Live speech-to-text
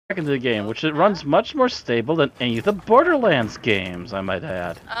into the game, which it runs much more stable than any of the Borderlands games, I might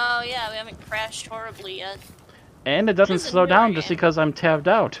add. Oh yeah, we haven't crashed horribly yet. And it doesn't slow down just because I'm tabbed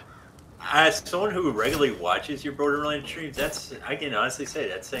out. As someone who regularly watches your Borderlands streams, I can honestly say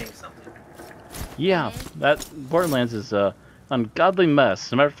that's saying something. Yeah, that Borderlands is a ungodly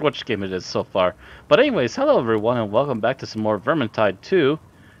mess, no matter which game it is so far. But anyways, hello everyone, and welcome back to some more Vermintide II.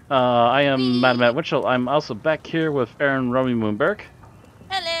 I am Madam Matt Winchell. I'm also back here with Aaron Romy Moonberg.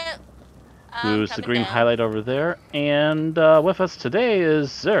 Hello. Who's the green highlight over there. And with us today is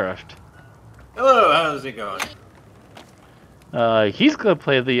Zerrift. Hello, how's it going? He's gonna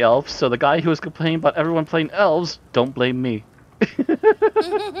play the elves, so the guy who was complaining about everyone playing elves, don't blame me.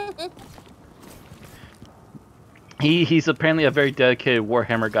 He's apparently a very dedicated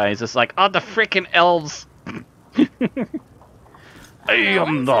Warhammer guy. He's just like, oh, the freaking elves! I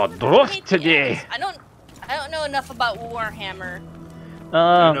am the dwarf today. I don't know enough about Warhammer.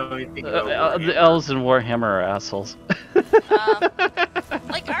 The elves in Warhammer are assholes.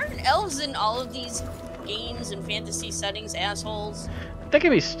 Like, aren't elves in all of these games and fantasy settings assholes? They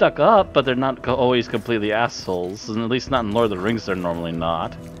can be stuck up, but they're not always completely assholes. And at least not in Lord of the Rings, they're normally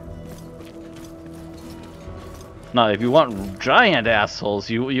not. Now, if you want giant assholes,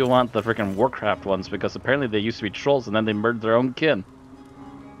 you want the freaking Warcraft ones, because apparently they used to be trolls and then they murdered their own kin.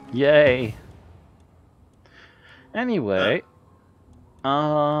 Yay. Anyway,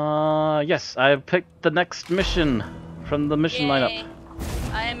 yes, I've picked the next mission from the mission lineup.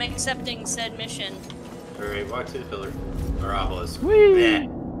 I am accepting said mission. Alright, walk to the pillar. Or obelisk. Whee!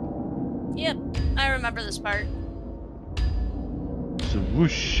 Yep, I remember this part. So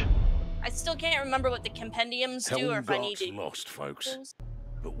whoosh. I still can't remember what the compendiums do, or if I need to. Lost, folks.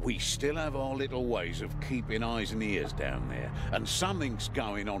 But we still have our little ways of keeping eyes and ears down there, and something's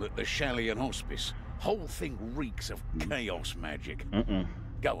going on at the Shellian Hospice. Whole thing reeks of chaos magic.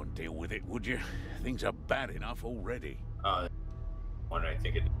 Go and deal with it, would you? Things are bad enough already. One I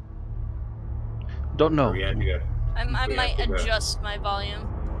think it. Don't know. I might adjust my volume.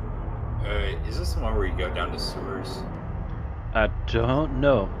 Is this the one where you go down to sewers? I don't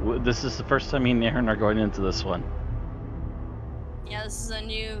know. This is the first time me and Aaron are going into this one. Yeah, this is a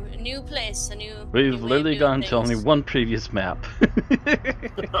new place, a new. We've literally gone to only one previous map.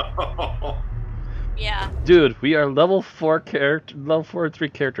 Yeah. Dude, we are level 4 and 3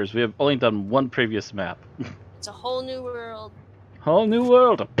 characters. We have only done one previous map. It's a whole new world. Whole new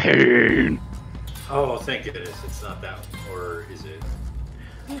world of pain. Oh, thank goodness it's not that one. Or is it?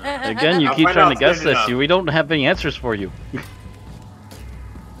 Again, you keep trying to guess this. We don't have any answers for you.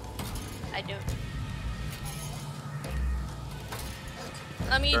 I do.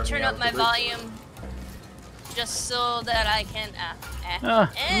 Let me turn up my volume just so that I can.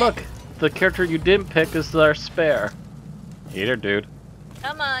 Look, the character you didn't pick is our spare. Hater, dude.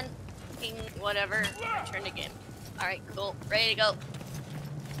 Come on, whatever. Turn the game. All right, cool. Ready to go.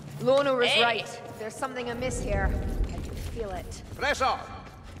 Lorna was right. There's something amiss here. I can feel it. Press on,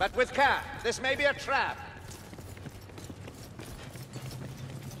 but with care. This may be a trap.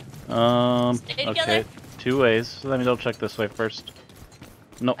 Okay, two ways. Let me double check this way first.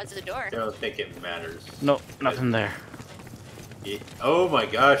 Nope. That's the door. I don't think it matters. Nope, nothing there. Oh my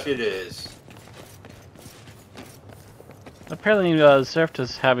gosh, it is. Apparently, Zerrift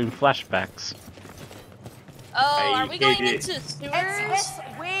is having flashbacks. Oh, are we going into sewers? It's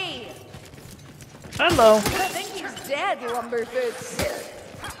way. Hello. I think he's dead, Lumberfoots.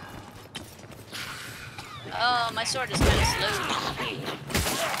 Oh, my sword is kind of slow.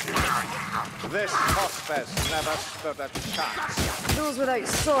 This hospice never stood a chance. Those without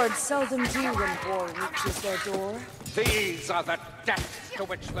swords seldom do when war reaches their door. These are the depths to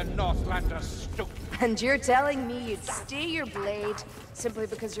which the Northlanders stoop. And you're telling me you'd stay your blade simply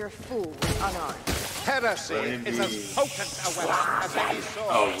because you're a fool unarmed? Heresy is as potent a weapon as any sword.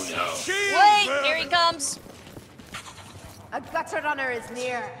 Oh no. Wait, here he comes. A gutter runner is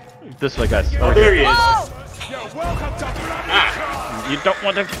near. This way, guys. Oh, there he is. Whoa! You're welcome to You don't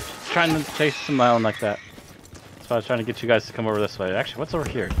want to try and chase some island like that. That's why I was trying to get you guys to come over this way. Actually, what's over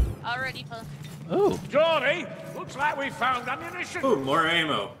here? Already, pull. Ooh. Jory, looks like we found ammunition. Ooh, more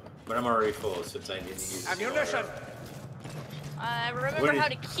ammo. But I'm already full since I didn't use Ammunition. I remember how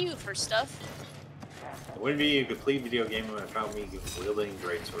to queue for stuff. It wouldn't be a complete video game when I found me wielding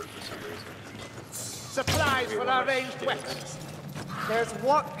greatsword for some reason. Supplies for our ranged weapons. There's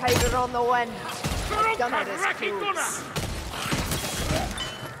warp powder on the wind. The gunner is close.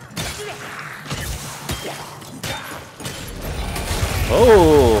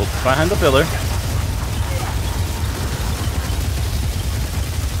 Oh, behind the pillar.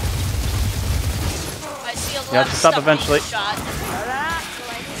 I see a lot You have to of stop stuff eventually. being shot.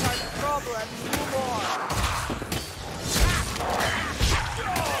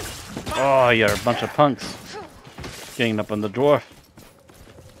 Oh, you're a bunch of punks. Getting up on the dwarf.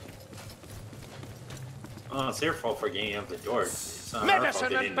 Oh, it's their fault for getting up the door. It's not our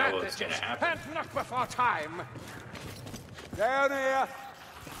fault they didn't know what was going to happen. And not before time. Down here.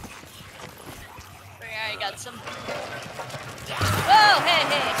 I got some. Whoa, hey,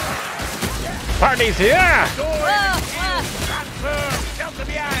 hey. Party's here! Whoa, Shelter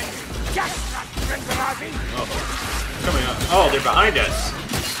behind. Just not Coming up. Oh, they're behind us.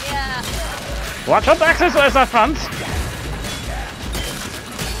 yeah. Watch out, Axis, where's that front?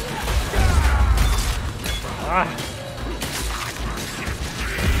 Ah.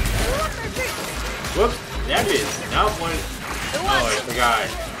 Whoops. That is not one. Oh, I forgot.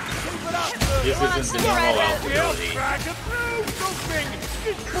 This isn't the normal ability.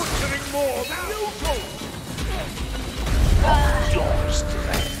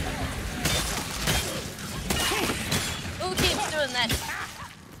 Who keeps doing that?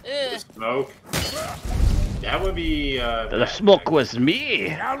 Ugh. Smoke. That would be. The smoke was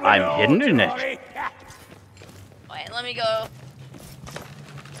me. I'm hidden in it. Wait, let me go.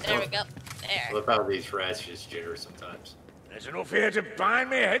 There we go. There. I love how these rats just jitter sometimes. There's enough here to bind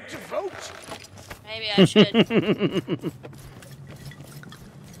me head to foot. Maybe I should.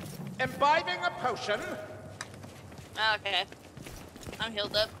 Imbibing a potion. Okay. I'm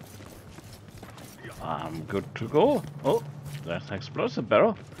healed up. I'm good to go. Oh, that's an explosive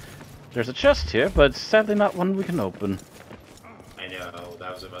barrel. There's a chest here, but sadly not one we can open. I know,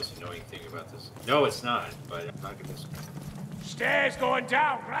 that was the most annoying thing about this. No, it's not, but I'm not gonna. Stairs going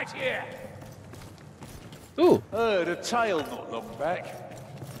down right here. Ooh, Heard a tale not long back.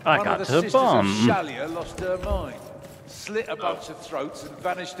 I One got of to the a sisters of bomb. Shalia lost her mind, slit a bunch of throats and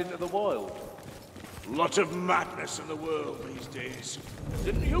vanished into the wild. Lot of madness in the world these days.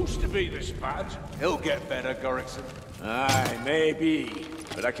 Didn't used to be this bad. He'll get better, Gorrickson. Aye, maybe.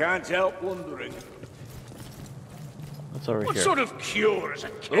 But I can't help wondering. What's over What here? sort of cure is a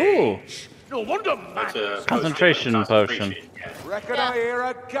Ooh, cage? No wonder That's madness. a Concentration potion. Yeah. Reckon Yeah. I hear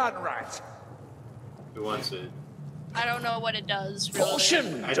a gun rat. Who wants it? I don't know what it does, really.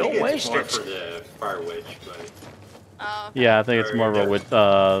 Potion! I Don't think it's waste more it. for the fire witch, but Oh, okay. yeah, I think it's more of a with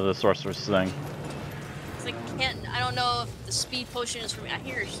the sorceress thing. It's like, I don't know if the speed potion is for me. I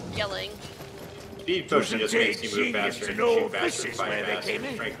hear yelling. speed potion just Doesn't makes take you move genius faster to and know shoot this faster, is fight where they faster. came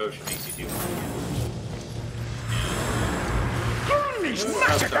in. Strength potion makes you do more. These I'll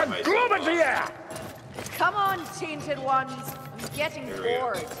magic stop and myself globe into off. the air! Come on, tainted ones. I'm getting There we go.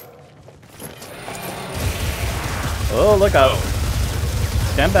 bored. Oh, look out!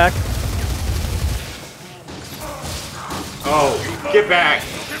 Stand back. Oh, get back!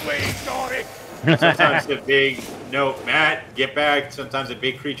 Good way, Dory! Sometimes the big... No, Matt, get back. Sometimes a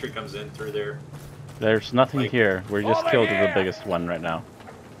big creature comes in through there. There's nothing Like- here. We're just Over killed the here! biggest one right now.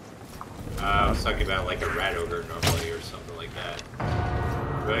 I was talking about like a rat ogre normally or something like that.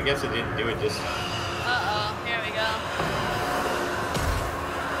 But I guess it didn't do it this time. Uh-oh, here we go.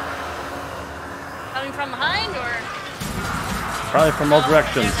 Coming from behind, or? Probably from all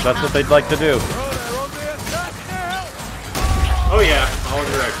directions. That's what they'd like to do. Oh yeah, all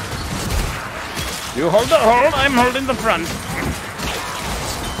directions. You hold the hold, I'm holding the front.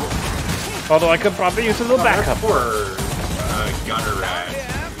 Although I could probably use a little backup. Poor gunner rat.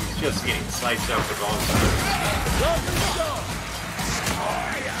 He's just getting sliced up with all sides.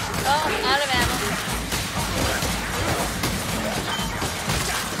 Oh, out of ammo.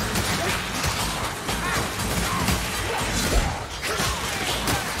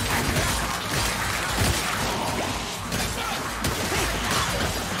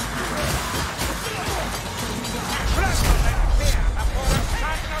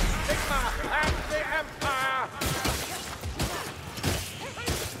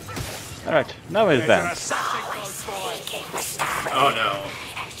 Alright, now we advance. Oh no.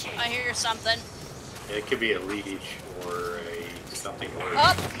 I hear something. It could be a leech or a something worse.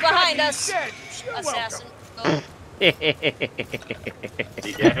 Up behind us. Dead. You're Assassin. welcome. Oh, Is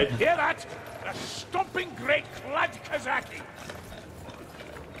he dead? Hear that? The stomping great clad Kazaki.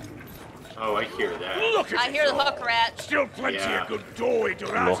 Oh, I hear that. Look at I it hear the go. hook rat. Still plenty Yeah. of good doughy to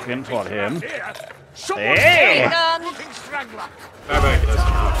rise Looking and for take him. around here. Someone Here Hey! he comes. looking strangler. Bye bye,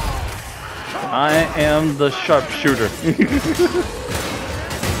 Dustin. I am the sharpshooter.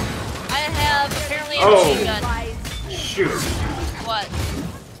 I have apparently a Oh. machine gun. Shoot. What?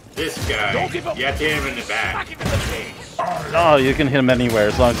 This guy. Don't give up. You have to hit him in the back. Back into the face. Oh, you can hit him anywhere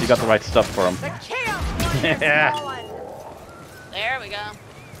as long as you got the right stuff for him. The chaos one is Yeah. fallen. There we go.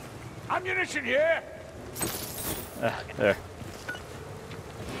 Ammunition here. There.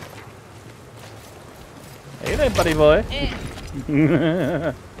 Hey there, buddy boy.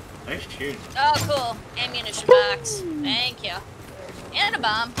 Eh. I Nice shoot. Oh, cool. Ammunition box. Thank you. And a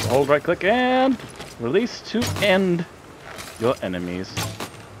bomb. Hold right click and release to end your enemies.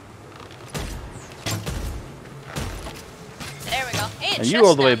 There we go. Hey, And you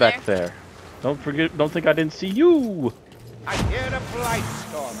all the way back there. Don't forget. Don't think I didn't see you. I hear a blight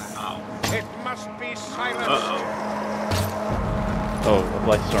storm. It must be silenced. Oh, a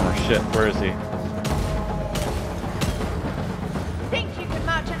Blightstormer. Shit. Where is he? Think you can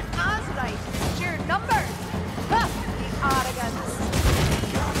match an Azurite with sheer numbers? Huh, the arrogance.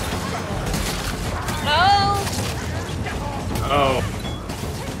 Oh! Oh.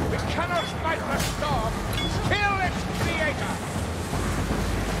 We cannot fight the storm. Kill its creator.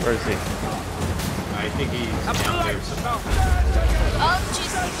 Where is he? I think he's A down there blight somewhere. storm. Oh,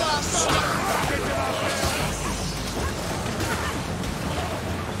 Jesus. Oh,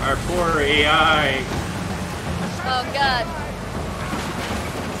 Our poor AI. shit. Oh, God.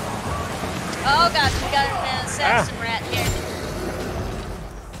 Oh, God. We got an assassin rat here.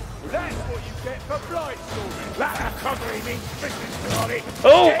 That's what you get for blight storming. That a covering means business, bloody.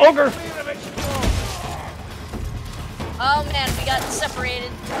 Oh, ogre! Clear of its claws. Oh, man. We got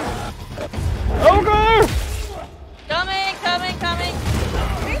separated. Ogre! Coming, coming, coming.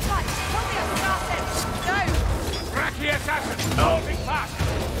 Reflex, kill the assassin. Go. Crack the assassin. Holding fast.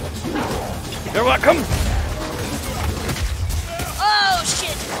 You're welcome. Oh,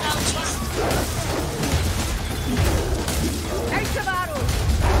 shit. Oh, jeez. Out of arrows.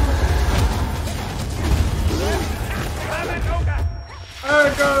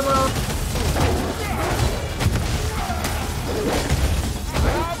 Have it, ogre.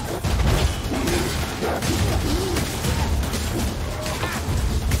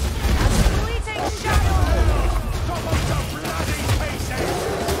 Fleeting shadow. Top of the bloody pieces.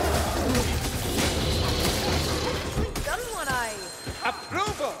 Done one eye.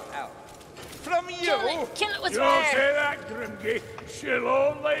 Approval, Al. From you. Kill it with You don't fire. say that, Grimgy. She'll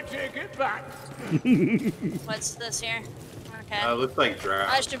only take it back. What's this here? Okay. Looks like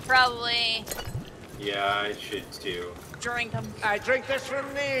draft. I should probably Yeah, I should too. drink them. I drink this from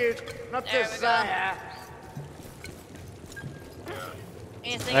need, not There we go. desire.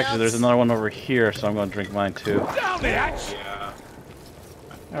 Anything Actually, there's else? another one over here, so I'm going to drink mine too. Down the hatch. Yeah.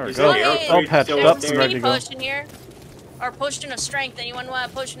 There we Is go. that arrow Hey, All fruit patched still up up There's and a there? ready to speed go. potion here. Or potion of strength. Anyone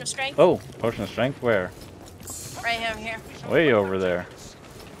want a potion of strength? Oh, potion of strength. Where? Right over here. Way over there.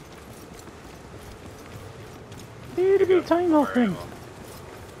 Itty bitty tiny little thing.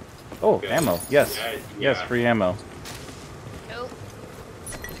 Oh, Good. ammo. Yes. Yeah, Yes, yeah. free ammo. Cool.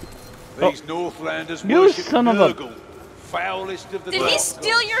 These Northlanders You worship son of a- Nurgle, foulest of the Did he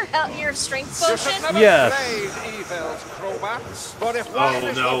steal your strength potion? Yes. Evil's crowbar. But if Oh, one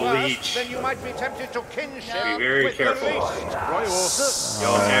is no, the worst, leech. then you might be tempted to kinship No. Be very with careful. the least. Right, Arthur.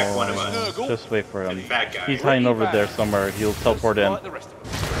 You'll attack one of us. Nurgle. Just wait for him. The fat guy. He's hiding over there somewhere. He'll teleport in. Like the rest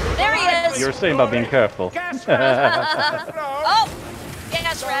of us. There he is. You were saying about being careful. Gas rat. Oh,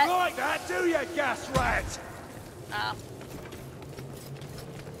 gas rat. Don't like that, do you, gas rat? Oh.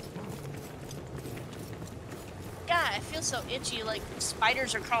 God, I feel so itchy. Like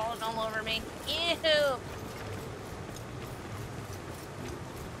spiders are crawling all over me. Ew.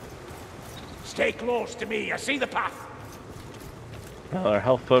 Stay close to me. I see the path. Another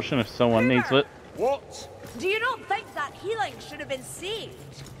health potion if someone needs it. What? Do you not think that healing should have been saved?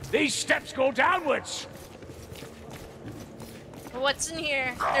 These steps go downwards. What's in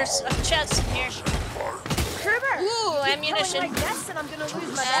here? There's a chest in here. Kruber! Ooh, keep ammunition. killing my guests and I'm gonna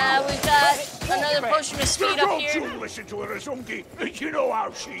lose my ball. We've got another potion of speed up Don't here. you listen to her, Azungi. You know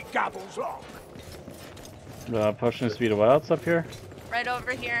how she gabbles on. Potion of speed of wilds up here. Right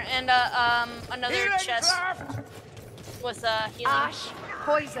over here. And another Healing chest craft. with healing. Ash,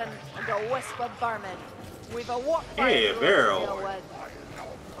 poison, and a wisp of vermin. We've a what? Hey, a barrel.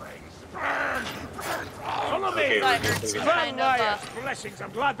 Follow me. Okay, That we're hurts good. kind of Liar's blessings.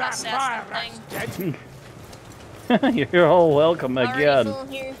 I'm glad that fire assassin rat's thing. dead. You're all welcome Already again. full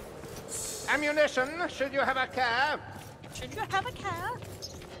here. Ammunition, should you have a care? Should you have a cat?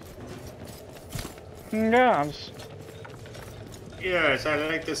 Yes. Yes, I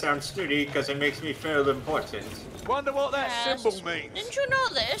like to sound snooty because it makes me feel important. Wonder what that Yes. symbol means. Didn't you know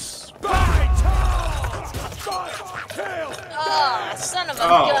this? Bite! Tail! Oh, son of a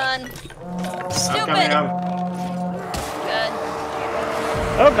Oh. gun. I'm Stupid. coming up. Good.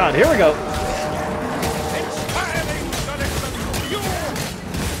 Oh god, here we go. Inspiring connection! You!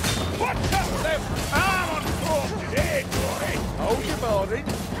 What's up, them? I'm on board today, boy! Hold your body.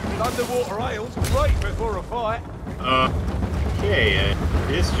 Underwater ales great before a fight. Okay,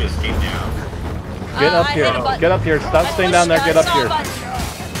 this just came down. Get up I here. hit a button. Get up here. Stop I staying down there. pushed- Get I up saw a here. button.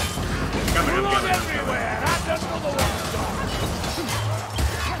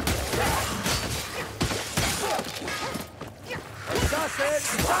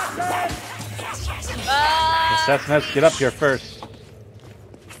 Assassin has to get up here first.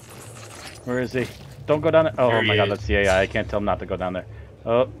 Where is he? Don't go down there. Oh, There my he god, is. that's the AI. I can't tell him not to go down there.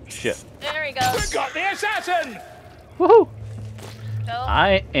 Oh, shit. There he We goes. got the assassin! Woohoo! Go.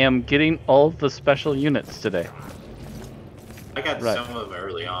 I am getting all the special units today. I got Right. some of them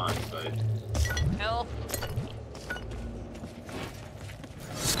early on, but Go.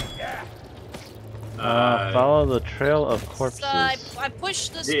 Follow the trail of corpses. So I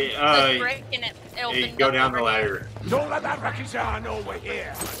pushed this Yeah, brick and it hey, opened go up down the over here. ladder. Don't let that Rakizar know we're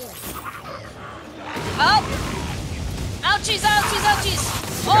here. Oh! Ouchies, ouchies,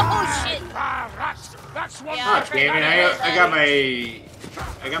 ouchies! Oh shit! Ah, that's one. Yeah, Ah, tried damn it! to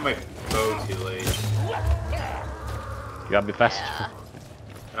I got my bow too late. You gotta be faster.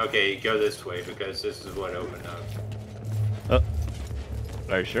 Yeah. Okay, go this way because this is what opened up.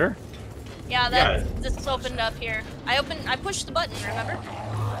 Are you sure? Yeah, Yeah. this opened up here. I pushed the button, remember?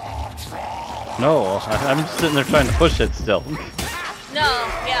 No, I'm just sitting there trying to push it still. No,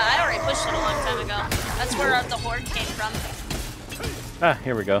 yeah, I already pushed it a long time ago. That's where the horde came from. Ah,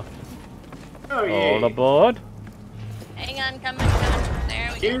 here we go. Oh yeah. All aboard. Hang on, coming.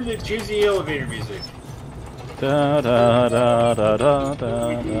 There we go. Choose the elevator music. Da da da da da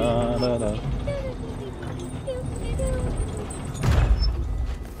da da da.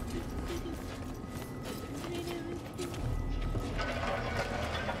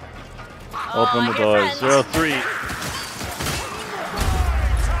 Open the doors. 03. Man,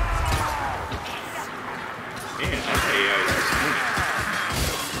 that AI is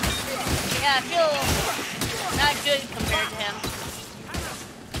Yeah, I feel not good compared to him.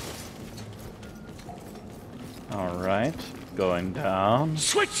 All right, going down.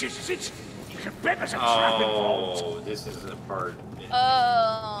 Switches. You can bet there's a trap involved. Oh, this is the part.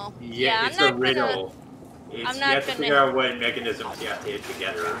 Oh. Yeah, it's I'm a not riddle. You not have to gonna- figure out what mechanisms you have to hit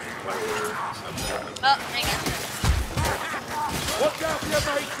together, whatever, something. Oh, hang on. Watch out for your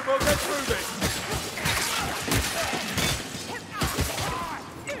mates and we'll get through this.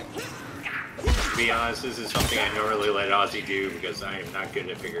 To be honest, this is something I normally let Ozzy do because I am not good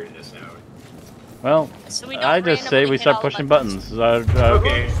at figuring this out. Well, So we don't I just say randomly we hit start all the pushing buttons. buttons.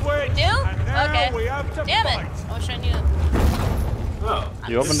 Okay. Switch, Do? and now Okay. we have to Damn fight. it! I wish I knew. Oh.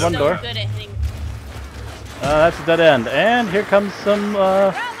 You I'm opened so one door? good at hitting. That's a dead end. And here comes some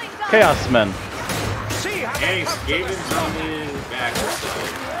Chaos Men. See how And he's giving on his back or so.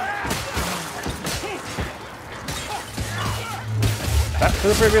 Back to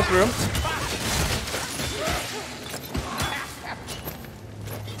the previous room.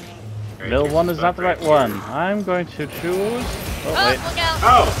 Mill one is not the right one. I'm going to choose. Oh, Oh, wait. look out!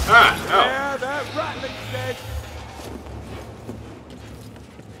 Oh! Ah! Yeah, that rattling's dead.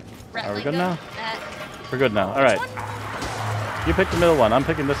 Are we Rattling good gun. now? That. We're good now. All right. You pick the middle one. I'm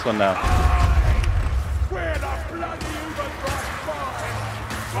picking this one now. Where the bloody human right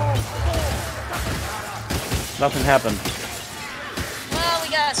Nothing happened. Well, we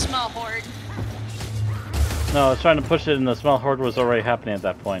got a small horde. No, I was trying to push it, and the small horde was already happening at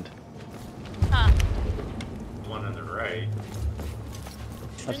that point. Huh. One on the right.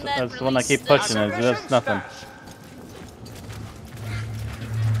 Shouldn't that That's the one I keep release pushing, and that's nothing.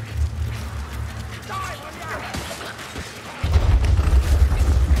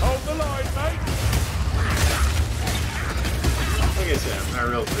 Hold the line, mate. Like I said, I'm not a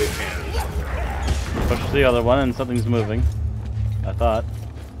real big fan of this. Push the other one, and something's moving. I thought.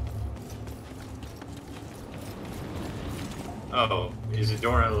 Oh, is the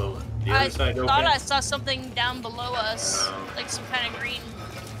door on the I other side open? thought I saw something down below us, Oh. like some kind of green.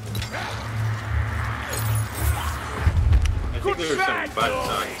 I think there's some buttons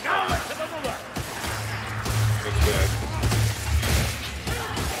on top. Let me check.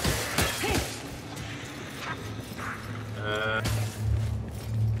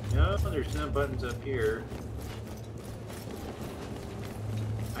 No, there's no buttons up here.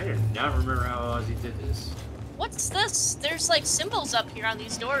 I do not remember how Ozzy did this. What's this? There's like symbols up here on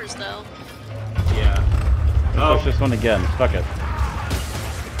these doors, though. Yeah. Push this one again. Fuck it.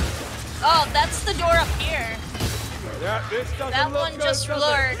 Oh, that's the door up here. Yeah, this doesn't That look one good, just does it?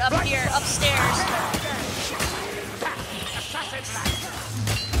 lured up here, upstairs.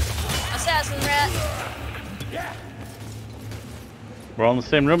 Assassin rat. We're all in the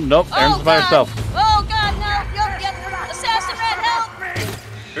same room? Nope, Erin's Oh by god! herself. Oh god, no! Yep. Assassin rat, help!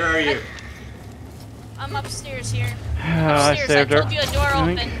 Where are you? I'm upstairs here. I Upstairs, I saved her. told you a door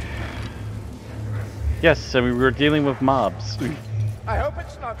open. Yes, and we were dealing with mobs. I hope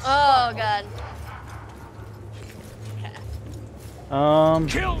it's not. Oh god. Okay.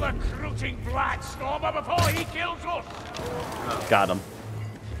 Kill the crooting Blackstormer before he kills us! Got him.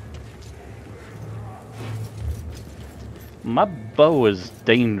 My bow is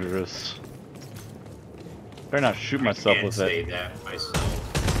dangerous. Better not shoot myself can't with say it. that myself.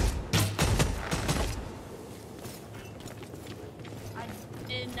 I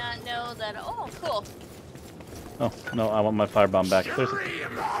did not know that. Oh, cool. Oh, no, I want my firebomb back. There's a... It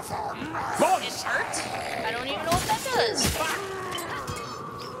hurts? I don't even know what that does.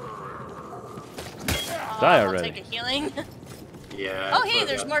 Die I'll already. take a healing. Yeah. Oh, hey,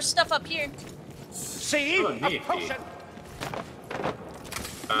 there's more stuff up here. See? Oh, A neat. potion!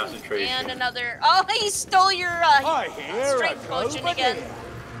 Concentration. And another. Oh, he stole your I hear strength a potion nobody. again.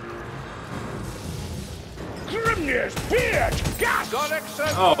 Grimnir's beard! Gas! Gonix,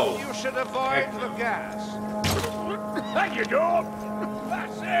 Oh. you should avoid the gas. Thank you, dog.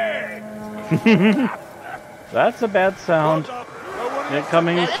 That's it. That's a bad sound. What's up? No one is-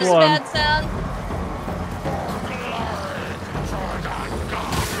 Incoming That is a swarm. bad sound.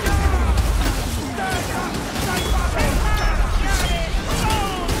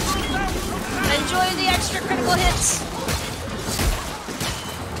 Enjoy the extra critical hits.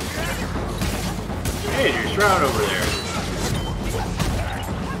 Hey, there's Shroud over there.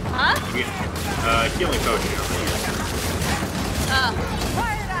 Huh? You get, healing potion over there. Oh,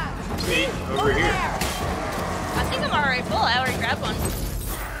 See, over here. I think I'm already full. I already grabbed one.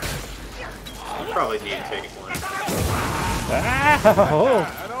 You probably need to take one. Ow!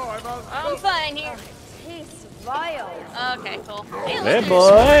 I know, I'm fine here. Tastes vile. Okay, cool. Hey, look, Hey, there's boy.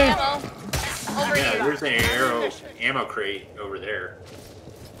 some more ammo. Over Yeah, here. there's an ammo crate over there.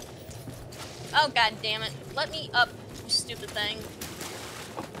 Oh, god damn it. Let me up, you stupid thing.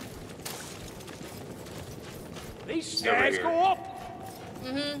 These Over stairs here. go up.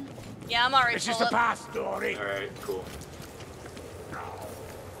 Mm-hmm. Yeah, I'm already It's full just a up. path, Dory. Alright, cool.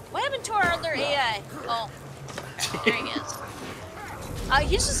 What happened to our other AI? Oh, there he is.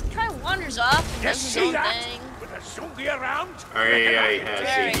 He just kind of wanders off and You does his see own that? thing. With a zombie around? Our AI has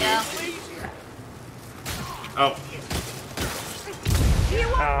There we a... go. Oh. You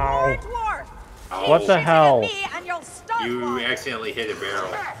want Ow. more, dwarf? Oh. What the hell? Me and you'll stop You one. accidentally hit a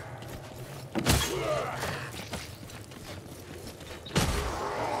barrel.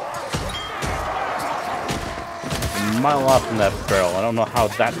 Mile off from that barrel. I don't know how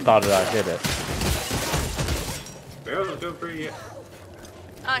that thought I hit it. Barrels go pretty...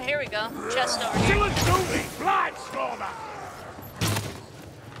 Oh, here we go. Chest over here. Kill a zombie! Blackstormer!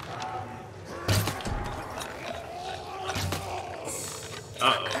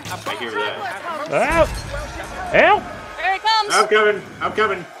 Uh-oh. I hear that. Ow! Help! Here it comes. I'm coming. I'm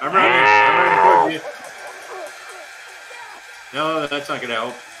coming. I'm running. I'm running towards you. No, that's not gonna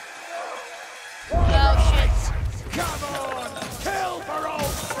help. Oh, shit. Come on! Kill for old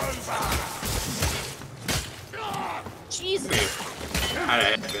Kruber! Jesus.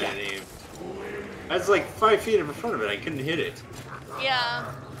 I'd have been aim. I was like 5 feet in front of it. I couldn't hit it. Yeah.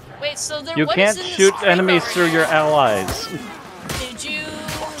 Wait, so there You what can't is in this shoot crate enemies over through here? your allies. Did you...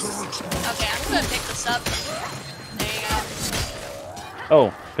 Okay, I'm gonna pick this up. There you go.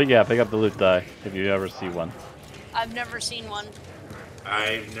 Oh, pick up the loot die if you ever see one. I've never seen one.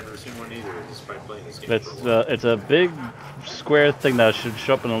 I've never seen one either, despite playing this game. It's a big square thing that should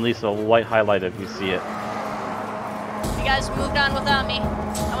show up in at least a white highlight if you see it. You guys moved on without me.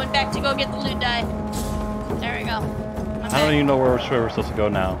 I went back to go get the loot die. There we go. I don't even know where we're supposed to go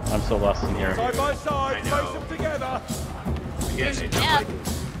now. I'm so lost in here. Side by side, I face know. them together! Again, it Yeah. like...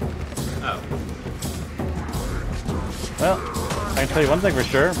 Oh. Well, I can tell you one thing for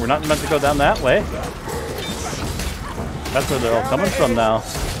sure. We're not meant to go down that way. That's where they're all coming from now.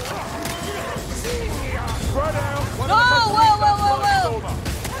 Spread out! One Whoa, of us whoa, whoa, whoa, whoa! Blackstormer.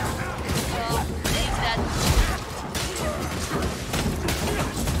 Well, he's dead.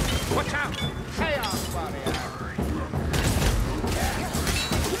 Watch out! Chaos warrior!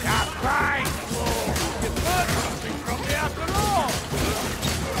 Yeah, fine! You learned something from me after all!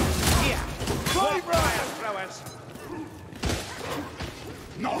 Here, flamethrower throwers!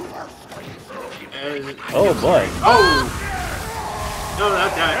 Oh boy. Oh! No,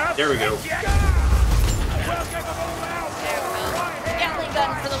 not that. There we go. We'll get them all out! There we go. Gatling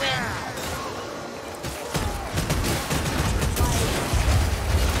gun for the win.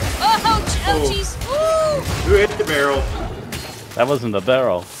 Oh, jeez. Woo! Who hit the barrel? That wasn't a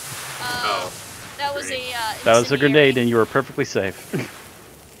barrel. Oh. That was a, That was a grenade, incendiary. and you were perfectly safe.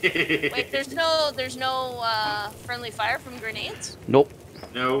 Wait, there's no friendly fire from grenades? Nope.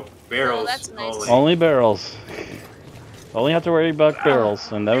 No, barrels. Oh, that's nice. only. Only barrels. Only have to worry about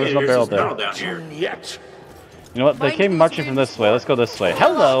barrels, and there was Hey, no there's barrel this barrel there. down here. Yet. You know what? They came marching from this way. Let's go this way.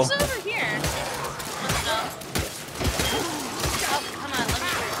 Hello! What's over here? Oh, come on, let me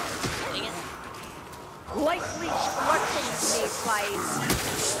through. Dang it. Light leech watching mayflies.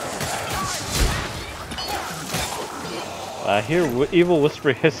 I hear evil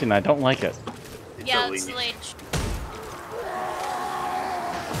whispery hissing. I don't like it. Yeah, it's the leech.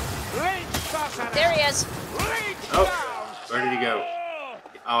 There he is. Oh, where did he go?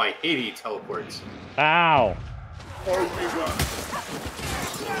 Oh, I hate he teleports. Ow!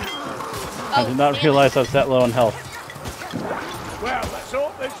 I did not damn realize I was that low in health. Well, let's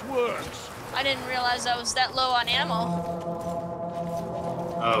hope this works. I didn't realize I was that low on ammo.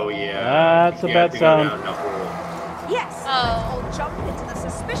 Oh, yeah. That's a You bad have to go sound. down a hole. Yes, Oh. I'll jump into the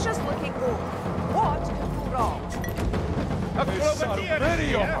suspicious looking hole. What could go wrong? A There's so Cloverdeer many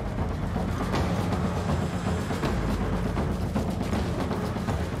here. of them.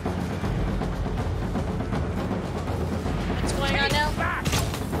 What's going on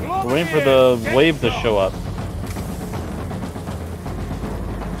now? We're waiting for the wave to show up.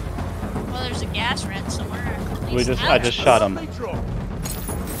 Well, there's a gas rat somewhere. I just shot him.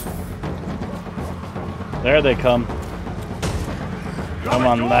 There they come. Come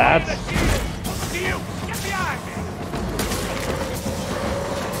on, lads. You, get behind me.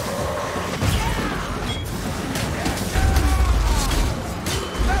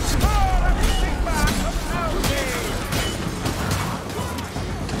 Let's call everything back up now,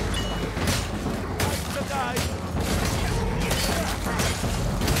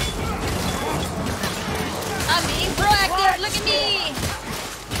 I'm being proactive. Look at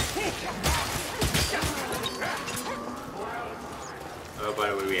me. Oh, by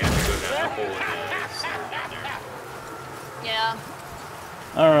the way, we have to go down the hole in the center down there. Yeah.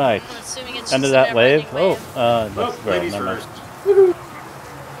 All right. I'm assuming it's End of just a that wave. never-ending Oh, that's Oh, very ladies never mind. first.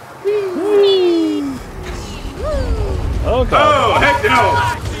 Oh god. Oh, heck no!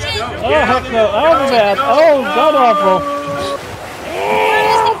 Oh heck no. Oh bad. Oh god awful.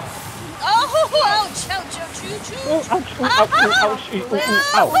 Oh, ouch, ouch, ouch, ouch, Oh, ouch, oh, ouch, oh, ouch, oh, oh,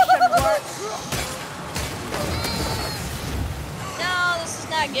 ouch. No, this is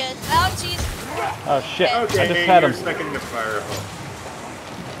not good. Ouchies. Oh shit. I Okay, just hey, had you're him. stuck in the fire hole.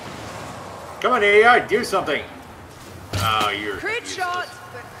 Come on, AI, do something! Oh, you're Crude useless. shot,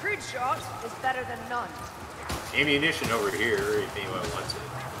 but crude shot is better than none. Ammunition over here, if anyone wants it.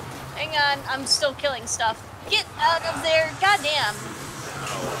 Hang on, I'm still killing stuff. Get out of there. Goddamn.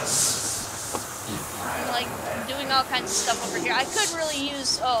 I'm like doing all kinds of stuff over here. I could really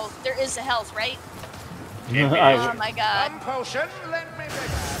use. Oh, there is a health, right? Oh my god. One potion, let me begin.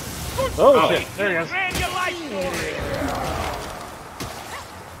 Oh shit. There he is. Drain your life story.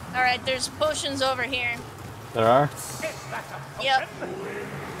 Alright, there's potions over here. There are. Is that a potion? Yep.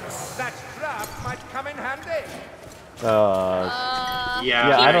 That trap might come in handy.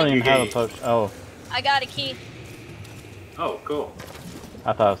 Yeah, I don't even you have a get- potion. Oh, I got a key. Oh, cool.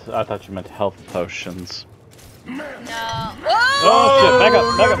 I thought you meant health potions. No. Whoa! Oh shit! Back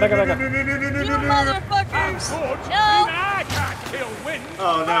up! Back up! Back up! Back up! You motherfuckers! Good. No! I can't kill wind.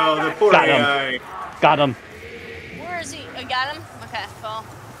 Oh no, the poor Got him. AI. Got him. Where is he? I got him? Okay, cool.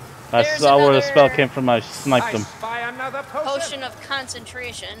 I There's saw where the another spell came from. I sniped I him. spy another potion. Potion of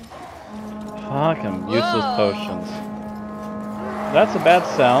concentration. Fucking useless Whoa. potions. That's a bad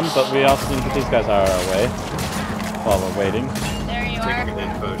sound, but we also need to get these guys out of our way while we're waiting. There you Take are.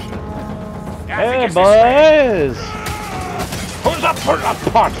 that potion. Hey boys! Who's up for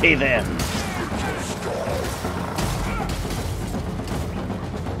the party then?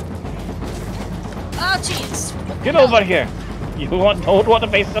 Oh, jeez. Get over here! You don't want to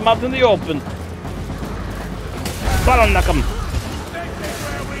face them out in the open. Bottom knock 'em.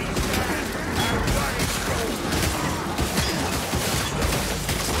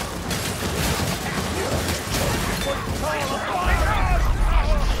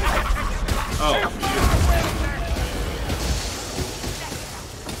 Oh,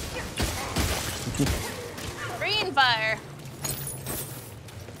 Green fire.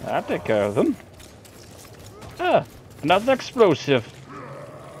 I'll take care of them. Ah, another explosive.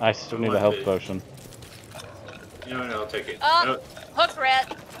 I still need a health potion. you know what? I'll take it. Oh, No, hook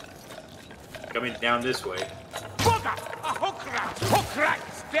rat. coming down this way. Bugger! A hook rat! Hook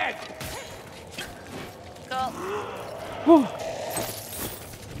rat's dead! Go. Whew.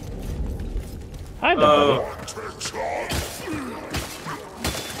 Hi there, buddy. Oh,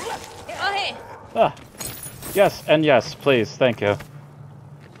 Oh, hey. Ah, yes, and yes, please, thank you.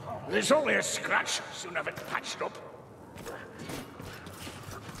 There's only a scratch. Soon have it patched up.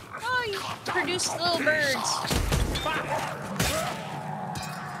 Oh, you produced little birds.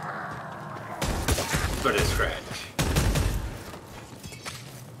 but a scratch.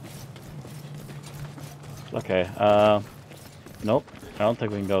 Okay, nope. I don't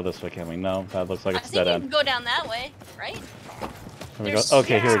think we can go this way, can we? No, that looks like it's dead I end. think we can go down that way, right? Here we go. There's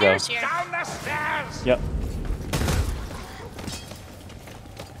Okay, here we go. stairs here. Down the stairs! Yep.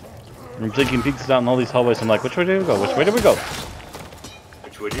 I'm taking peeks down all these hallways. I'm like, which way did we go? Which way did we go?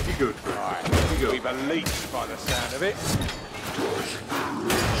 Which way did you go? We've a leech by the sound of it.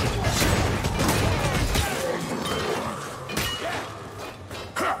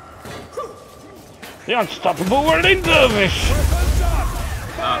 The unstoppable whirling dervish!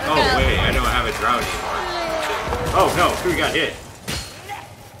 Oh wait, I don't have a drown anymore. Oh no, who got hit?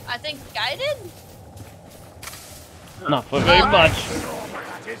 I think I did? Not for very much.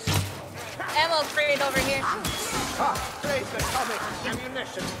 Ammo crate over here. There's the comic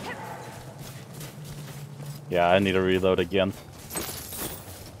ammunition. Yeah, I need to reload again.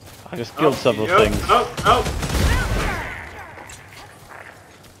 I just killed several things. Oh!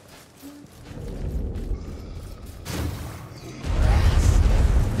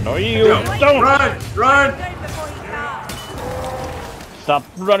 No, you No. don't! Run! Down before you can. Stop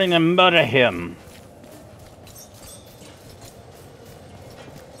running and murder him!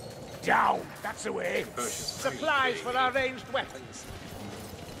 Down! That's the way. Supplies for our ranged weapons.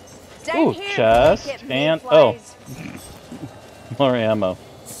 Down Ooh, here, chest make it and- mayflies. More ammo.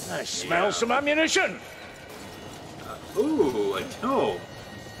 I smell some ammunition. Ooh, a toe.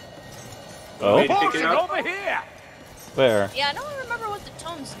 Oh? Wait, pick it Portion up. over here. Where? Yeah, I don't remember what the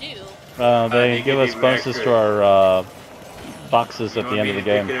tones do. They they give give us you bonuses extra. to our boxes at You the want end of me the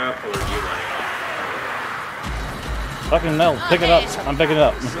to game. Pick it up, or do you want it? Fucking no, pick it up. I'm picking it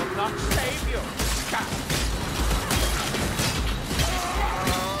up. Will not save you.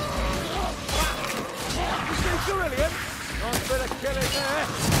 Brilliant. Not a bit of killing there.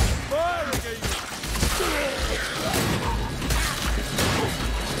 Firing at you.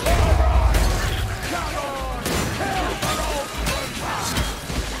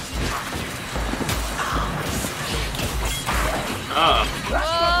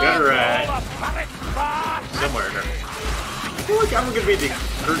 Got a rat. Somewhere in there. I feel like I'm gonna be the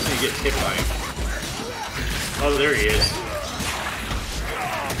person who gets hit by him. Oh, there he is.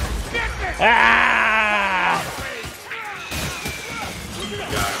 Ah!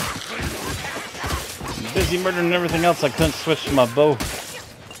 Got him. Busy murdering everything else. I couldn't switch to my bow.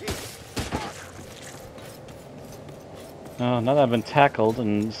 Oh, now that I've been tackled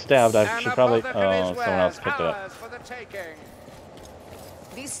and stabbed, I should probably. Oh, someone else picked it up.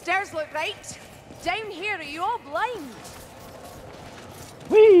 These stairs look right. Down here, are you all blind?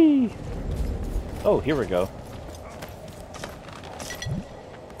 Whee! Oh, here we go.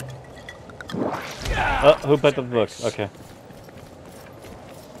 Oh, who picked up the book? Okay.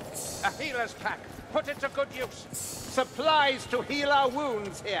 A healer's pack. Put it to good use. Supplies to heal our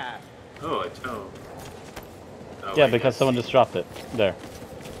wounds here. Oh, a toe. Oh, Yeah, wait, because that's- someone just dropped it. There.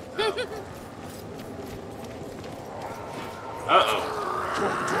 Uh-oh.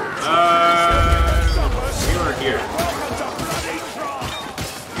 You are here.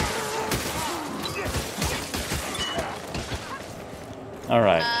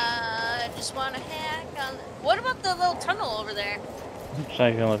 Alright. I just want to hack on. What about the little tunnel over there?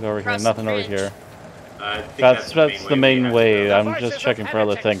 Trying to look over here. Across Nothing the over bridge. here. I think That's the main we way. have to I'm just checking for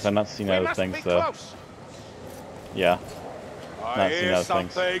other things. I'm not seeing We other must things be though. close. Yeah. I Not seen hear other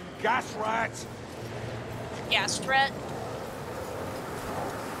things. something. Gas rat. Gas threat.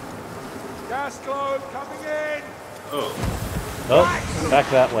 Gas clone coming in. Oh. Oh, back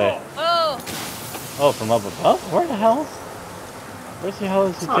that way. Oh, Oh, from up above? Where the hell? Where's the hell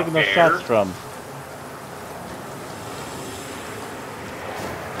is he Not taking those fair. shots from?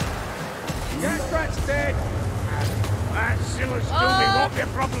 Gas rat's dead. That silver's still me won't get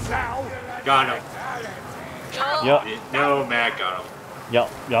problems now. Got him. Joel. Yup, No, Matt got him. yup.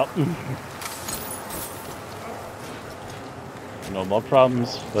 No more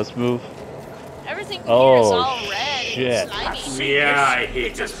problems. Let's move. Everything Oh, here is all red shit. and slimy. Yeah, I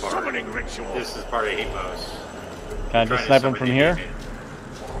hate this part. Summoning ritual. This is part I hate most. Can I Trying just to snipe him summon from the here? demon.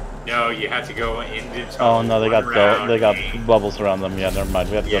 No, you have to go into the Oh no, they got round they got and- bubbles around them. Yeah, never mind.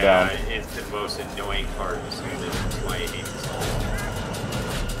 We have to go Yeah, down. it's the most annoying part of this game. That's why I hate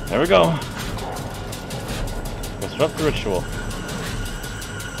this. There we go. Disrupt the ritual.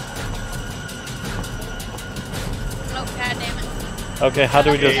 Oh, god damn it. Okay, how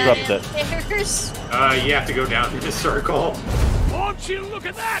do we Okay. disrupt it? Stairs. You have to go down in a circle. Won't you look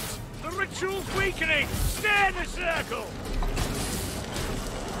at that? The ritual's weakening. Stay in the circle.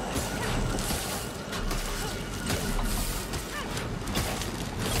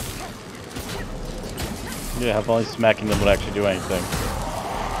 Yeah, if only smacking them would actually do anything.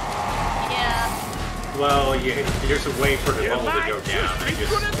 Yeah. Well, there's a way for the bubble to go down. I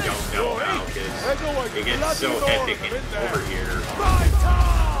just don't know how, because it gets so hectic over here.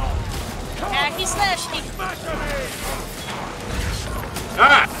 Hacky slashy.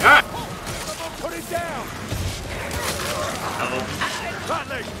 Ah! Put it down.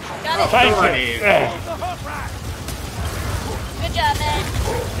 Got it. Thank Come on, you. Eve. Good job, man.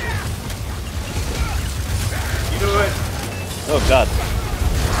 You know what? Oh god.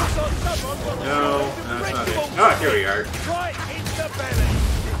 No, that's not it. Oh, here we are. Right in the belly.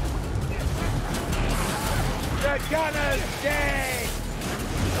 The gunner's dead.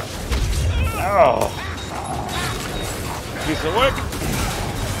 Oh. Piece of work.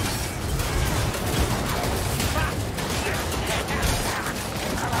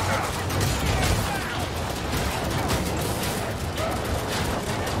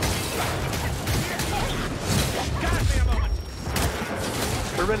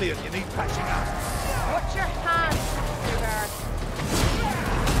 Brilliant, you need patching up. Watch your hands, sugar.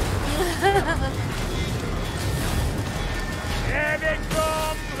 Here they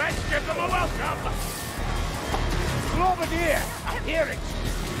come. Let's give them a welcome. Globadier, I hear it.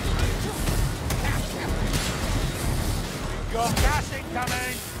 Got gas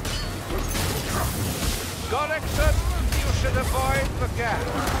incoming. Godexon, you should avoid the gas.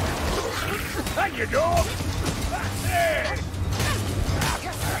 There you go. That's it.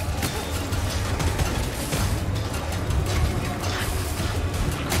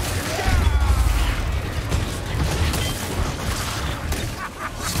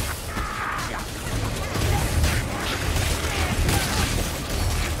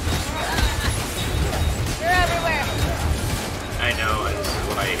 I know, and this is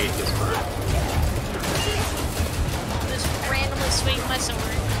why I hate this part. Just randomly swing my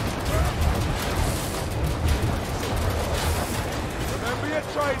sword. Remember your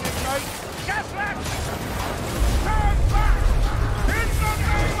training, mate. Gas left! Turn back! In the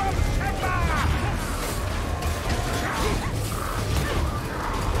name of Timber!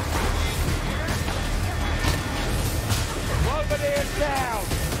 Globadier down!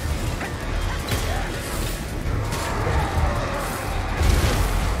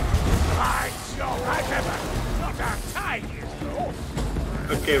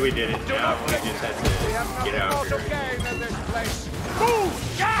 Okay, we did it now. We just had to get out here. Game in this place.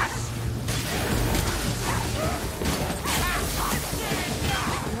 Move! Gas!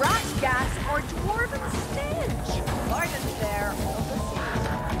 Rat gas or dwarven stench. Pardon there, all the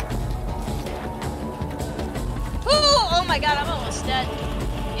Oh my god, I'm almost dead.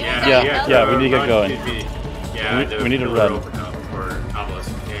 You don't Yeah, got yeah, help? we need to get going. Yeah, We need to the run. door open up for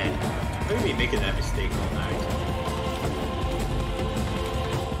Obelisk. Man, I'm gonna be making that mistake all night.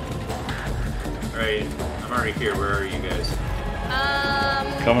 Alright, I'm already here. Where are you guys?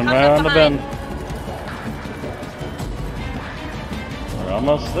 Coming up round the behind. bend. We're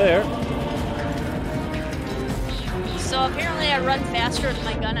almost there. So apparently I run faster with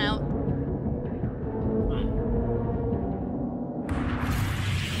my gun out.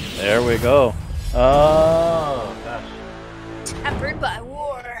 There we go. Oh gosh. Tempered by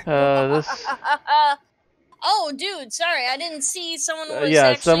war. This. Oh, dude, sorry, I didn't see someone was Yeah,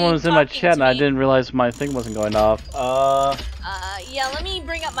 actually someone was in my talking chat and to I me. didn't realize my thing wasn't going off. Yeah, let me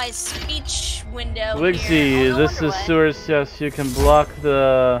bring up my speech window Wigsy, here. Oh, no this wonder is why. Sewers. Yes, you can block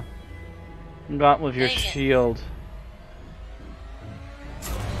the gauntlet with your Dang it. shield.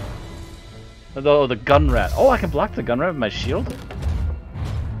 Oh, the gun rat. Oh, I can block the gun rat with my shield?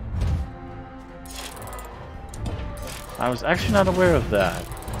 I was actually not aware of that.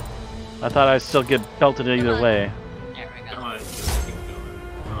 I thought I'd still get pelted either on. way. There we Come go. on, just keep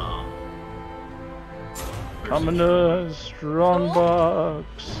going. Coming to strong Cool.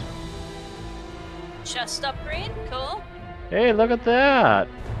 box. Chest upgrade, cool. Hey, look at that!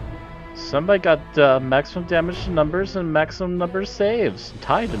 Somebody got maximum damage to numbers and maximum number saves.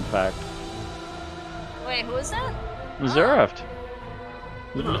 Tied, in fact. Wait, who is that? Zerrift.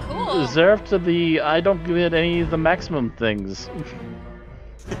 Cool. Zerrift to the I don't get any of the maximum things.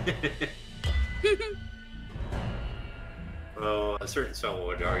 Well, a certain someone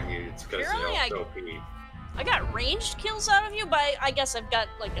would argue it's because Apparently they're all so OP. I got ranged kills out of you, but I guess I've got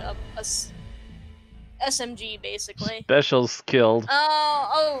like a SMG basically. Specials killed.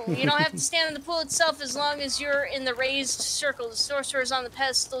 Oh, you don't have to stand in the pool itself as long as you're in the raised circle. The sorcerers on the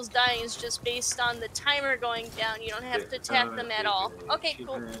pedestals dying is just based on the timer going down. You don't have to attack them at all. Okay,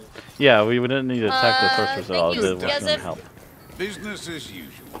 cool. Yeah, we wouldn't need to attack the sorcerers at thank all. you. It You guys wasn't have- help. Business as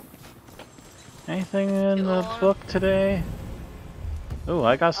usual. Anything in the Cool. book today? Oh,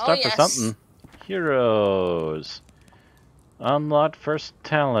 I got stuck yes. for something. Heroes. Unlocked first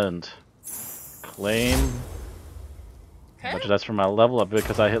talent. Claim. Okay. Which that's for my level up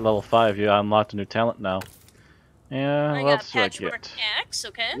because I hit level 5. You unlocked a new talent now. And I what got else do I Patchwork get? Axe,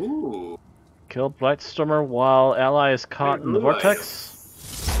 okay. Ooh. Kill Blightstormer while ally is caught in the Ooh,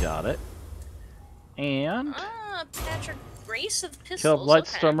 vortex. Got it. And Patrick Grace of kill Pistols,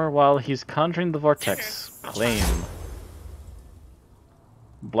 Blightstormer while he's conjuring the vortex. Claim.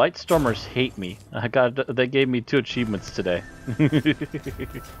 Blightstormers hate me. They gave me 2 achievements today.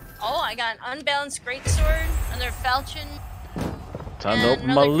 Oh, I got an Unbalanced Greatsword, another Falchion, Time to and open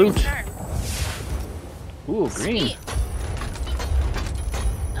my another green loot. charm. Ooh, green. Sweet.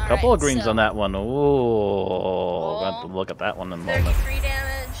 Couple of Alright, greens so on that one. Ooh, got to look at that one in a moment. 33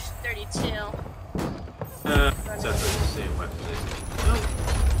 damage, 32. That's the same weapon.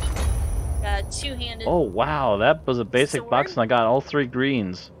 Got two-handed. Oh wow, that was a basic Sword? box and I got all 3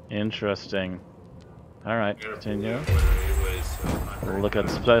 greens. Interesting. Alright, continue. We'll look at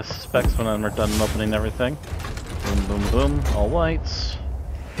specs when we're done opening everything. Boom, boom, boom. All whites.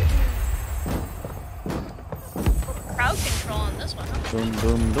 Crowd control on this one. Huh? Boom,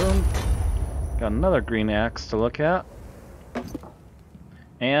 boom, boom. Got another green axe to look at.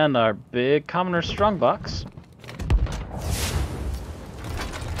 And our big commoner strongbox.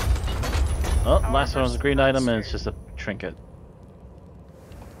 Oh, last one was a green item and it's just a trinket.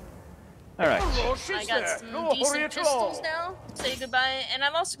 Alright. I got some decent pistols now. Say goodbye. And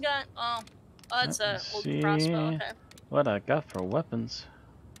I've also got, it's a Let's old see crossbow, okay. what I got for weapons.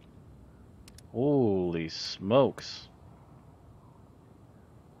 Holy smokes.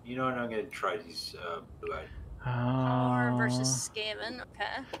 You know what? I'm gonna try these blue eyes. Power versus Skaven,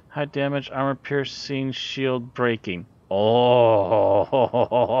 okay. High damage, armor piercing, shield breaking.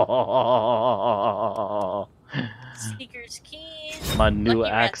 Oh. Seeker's Key. My new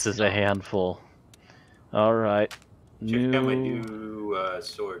Lucky axe is a Redstone. handful. Alright. Check out my new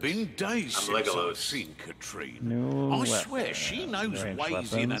swords. Been days I'm since I've Legolas. seen Katrine. New I swear she knows ranged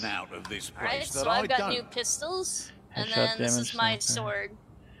ways in weapons. and out of this place Alright, that so I I've got don't. new pistols. And Headshot then this damage, is my sniper. sword.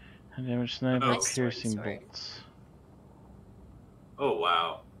 High damage sniper, Oh. piercing Sword. bolts. Oh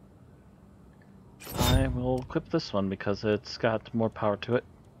wow. I will equip this one because it's got more power to it.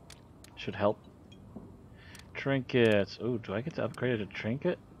 Should help. Trinkets. Oh, do I get to upgrade a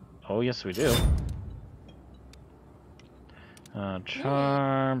trinket? Oh, yes, we do.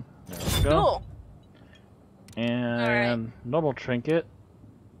 Charm. There we go. Cool. And normal trinket.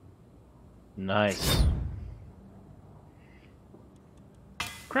 Nice.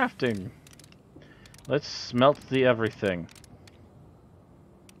 Crafting. Let's smelt the everything.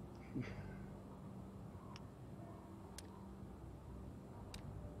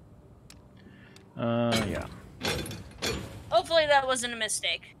 Yeah. Hopefully that wasn't a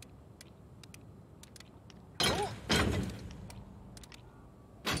mistake. Cool.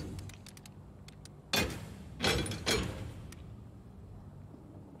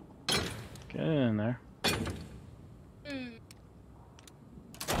 Get in there. Hmm.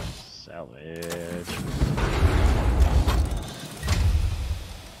 Salvage.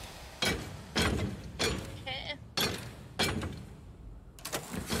 Okay.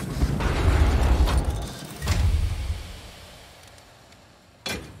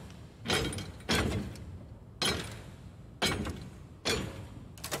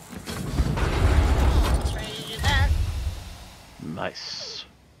 Just ready to do that. Nice.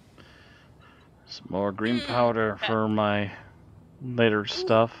 Some more green powder okay. for my later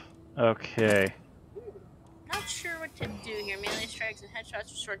stuff. Okay. Not sure what to do here. Melee strikes and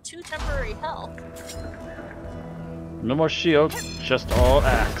headshots restore 2 temporary health. No more shield, just all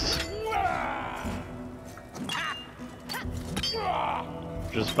axe.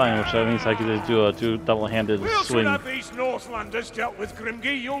 Which is fine, which means I can just do a double-handed We'll swing. have these Northlanders dealt with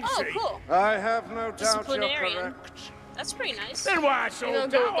Grimgy, you'll Oh, see. cool. I have no doubt you're Disciplinarian. correct. That's pretty nice. Then why so We'll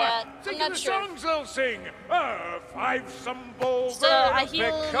go with dour? that. Think I'm of not the sure. songs they'll sing. Five-some bull So I heal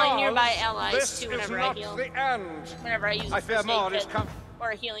my because nearby allies this too is whenever I not heal. the end. Whenever I use I a fear first more aid is kit come. or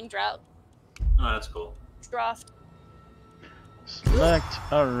a healing drought. Oh, that's cool. Draft. Select.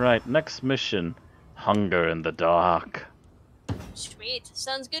 Alright, next mission. Hunger in the dark. Sweet.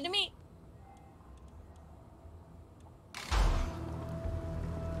 Sounds good to me.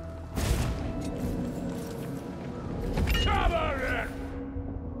 Cover it!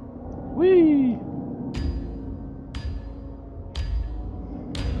 Whee!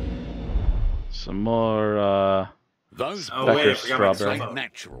 Some more, Those Oh, wait, I bullets forgot my strawberry. ain't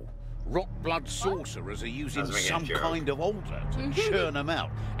natural. Rock blood sorcerers are using Sounds like a some joke. kind of altar to churn them out,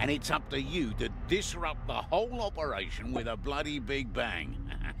 and it's up to you to disrupt the whole operation with a bloody big bang.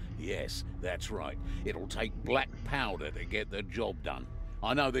 Yes, that's right. It'll take black powder to get the job done.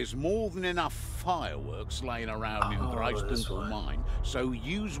 I know there's more than enough fireworks laying around in this Dreistunkel one. mine, so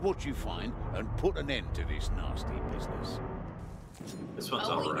use what you find and put an end to this nasty business. This one's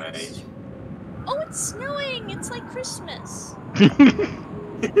Oh, alright. yes. Oh, it's snowing! It's like Christmas. Who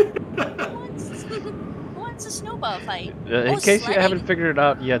wants a snowball fight? In case you haven't figured it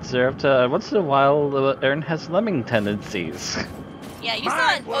out yet, Zerrift, once in a while, Aaron has lemming tendencies. Yeah, you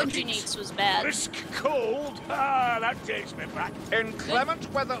My thought word, Ojinix was bad. Risk cold? Ah, that takes me back.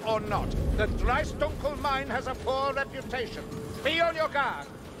 Inclement weather or not, the Dreistunkel mine has a poor reputation. Be on your guard.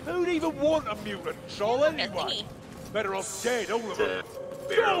 Who'd even want a mutant troll Look at anyway? thingy. Better off dead, all of them.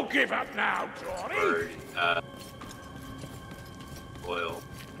 Barrel Don't give up now, Johnny. or oil.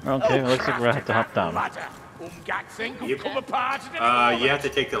 Okay, looks like we're gonna have to hop down. That thing could Yep. come apart at any You have moment. to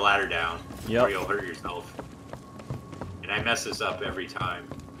take the ladder down, Yep. or you'll hurt yourself. And I mess this up every time.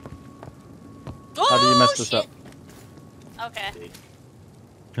 How do you mess this shit. Okay.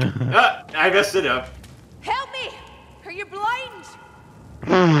 I messed it up. Help me! Are you blind?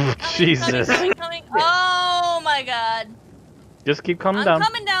 Jesus. Coming. Oh my god. Just keep coming I'm down.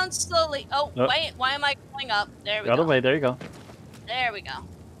 coming down slowly. Oh, Oh. wait. Why am I going up? There we The other go. way, there you go. There we go.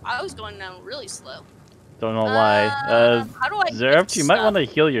 I was going down really slow. Don't know why. How do I Zerrift, you might stuff? want to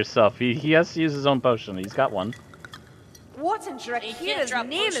heal yourself. He has to use his own potion. He's got one. What in You can't Drakira's drop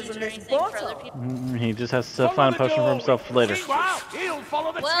name is potions in or this anything for other bottle? people. He just has to Follow find a the potion for door. himself for later. Wow, he'll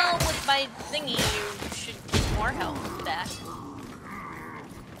follow the Well, track. with my thingy, you should get more health back.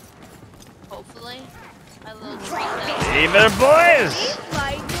 Hopefully. My little treat though. Hey there, boys!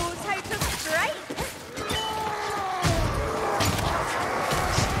 Eli knows how to strike.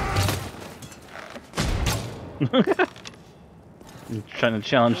 Trying to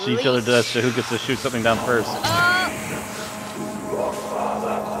challenge each other as to who gets to shoot something down first.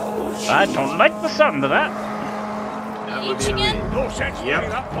 I don't like the sound of that. That would Each be again? No sense Yep. leaving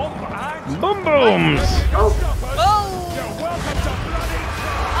that bomb behind. Boom booms! Oh! You're welcome to bloody...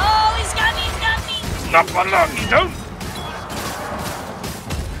 Oh, he's got me, he's got me! Not for long, you don't.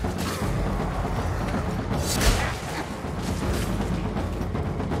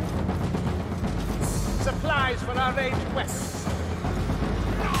 Supplies for our ranged weapons.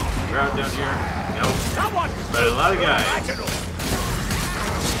 We're out down here. Nope. Someone! But a lot of guys.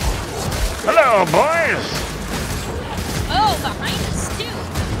 Hello, boys! Oh, behind us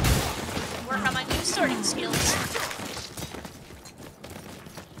too! Work on my new sorting skills.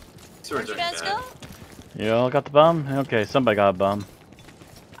 Where'd Swords you aren't guys bad. go? You all got the bomb? Okay, somebody got a bomb.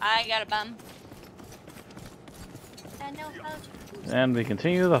 I got a bum. I know how to use And we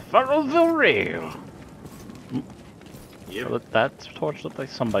continue the Farrellville Rail. Yep. Let that torch look like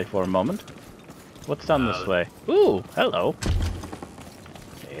somebody for a moment. What's down this Uh, way? Ooh, hello.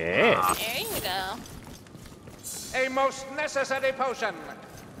 Yeah. There you go. A most necessary potion.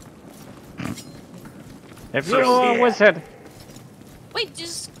 If you're a wizard. Wait,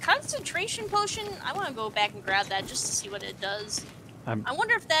 does concentration potion? I want to go back and grab that just to see what it does. I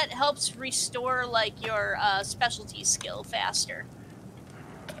wonder if that helps restore like your specialty skill faster.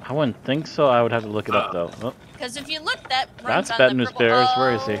 I wouldn't think so. I would have to look it up though. Oh, Because if you look, that runs that's on Bettinus the purple. Bears.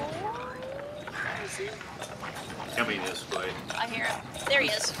 Where is he? Where is he? Coming this way. I hear him. There he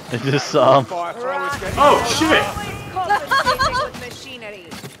is. I just saw him. Fire throwers getting... Oh, shit! Always compensating with machinery.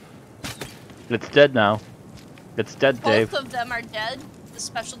 It's dead now. It's dead, Dave. Both of them are dead. The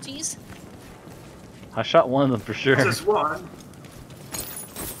specialties. I shot one of them for sure. Just one.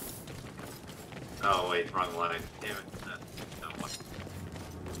 Oh, wait, wrong line. Damn it. That one.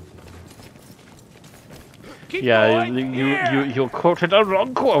 Keep Yeah, going. you quoted a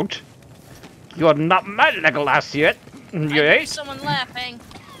wrong quote. You're not my Legolas yet. I hear Yay. someone laughing.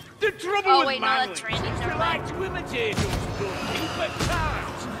 The trouble Oh with wait, no, manly that's Randy. is Never they mind. like to imitate us, don't you? But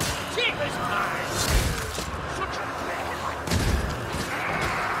times, take this time. Such a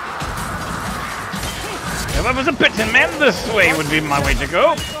If I was a bitten man, this way would be my way to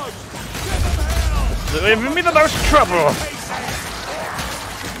go. Give me the most trouble.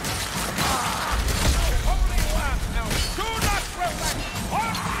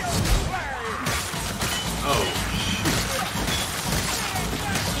 Oh,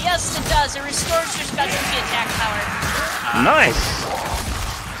 Yes, it does. It restores your specialty attack power. Nice.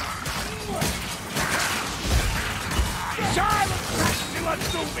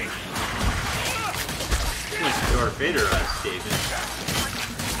 Darth Vader escaping.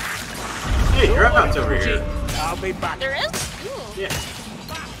 Hey, Dropouts over here. I'll be back. There is? Ooh. Yeah.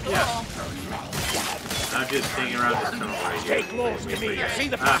 Yeah. I'm just hanging around this tunnel right here. Stay close to me. See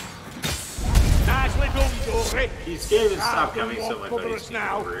the path. Nicely done, Dory. He's scared to stop coming so much, but he's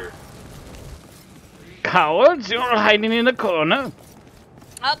now. over here. Cowards, you're hiding in the corner.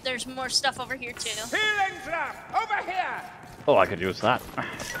 Oh, there's more stuff over here too. Healing trap over here. Oh, I could use that.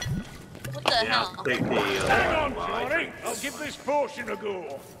 What the Yeah, hell? I'll take the. Hang on, while I Dory. drink I'll this. give this potion a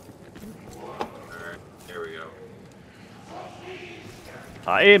go. Alright, there we go.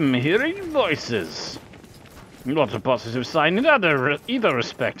 I am hearing voices. Not a positive sign in either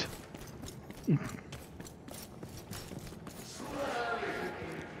respect.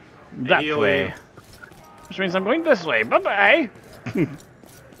 That Heal way. him. Which means I'm going this way. Bye-bye.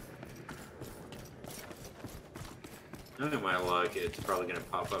 Knowing my luck, it's probably gonna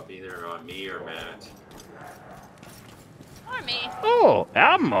pop up either on me or Matt. Or me. Oh,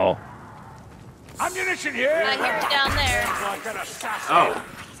 ammo. Ammunition here. I hear it down there. Like an assassin. Oh!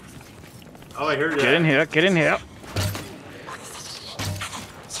 Oh, I heard that. Get in here, get in here.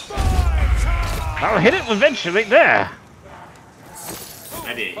 I'll hit it eventually. There.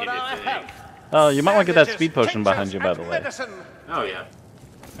 I didn't hit it today. Oh, you might want to get that speed potion behind you, by the way. Oh, yeah.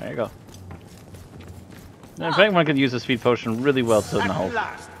 There you go. Now, if anyone could use the speed potion really well, so in the hole. At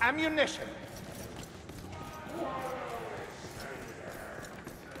last, ammunition.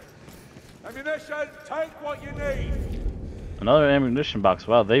 Ammunition, take what you need. Another ammunition box.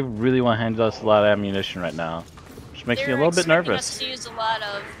 Wow, they really want to hand us a lot of ammunition right now. Which makes me a little bit nervous. Us to use a lot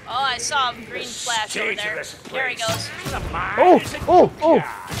of. Oh, I saw a green flash over there. There he goes. Oh, oh, oh!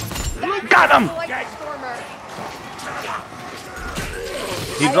 Got him!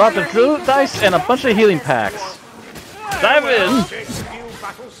 He dropped a drill dice and a bunch of healing packs. Dive in!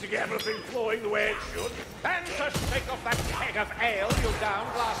 Battles to get everything flowing the way it should. And to take off that keg of ale you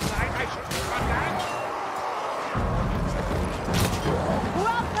downed last night, I should run down.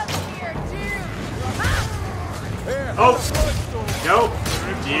 Welcome here, dude. Oh! No!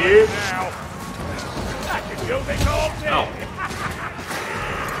 You! Now. I can do this all day. Oh.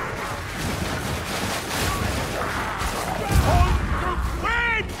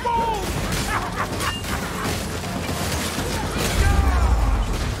 Wait, boom!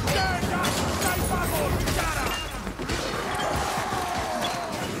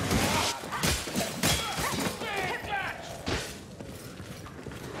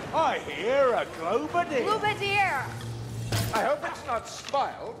 I hear a globadier. Globadier. I hope it's not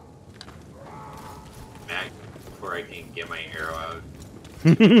spoiled. Matt, before I can get my arrow out.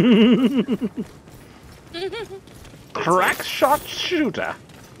 Crack shot shooter.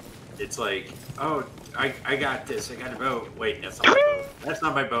 It's like, oh, I got this. I got a bow. Wait, that's not my bow. That's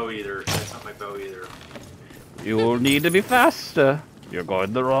not my bow either. That's not my bow either. You'll need to be faster. You're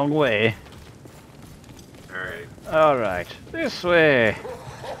going the wrong way. Alright. Alright, this way.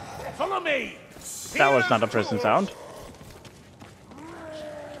 Follow me. That was not a prison sound.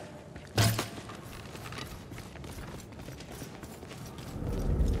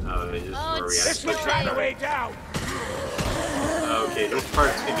 Oh, this is where we it's This have looks to like the way down. Okay, this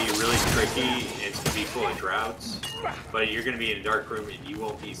part's gonna be really tricky. It's gonna be full of droughts. But you're gonna be in a dark room and you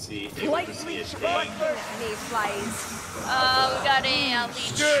won't be able to see a thing. Mayflies. We got a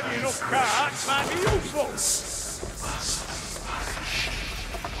leech. Sturdy enough carts might be useful.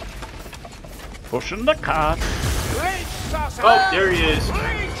 Pushing the cart. Oh, there he is.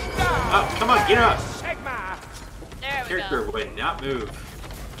 Oh, come on, get up. There we Character go. would not move.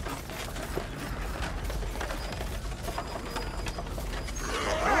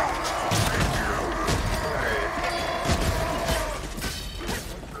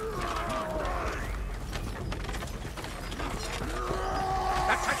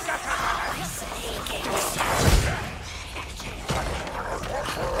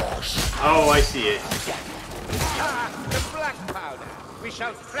 Oh, I see it. The black powder. We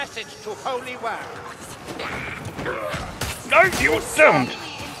shall press it to holy well. No, you don't!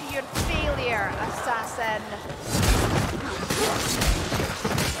 Into your failure, assassin.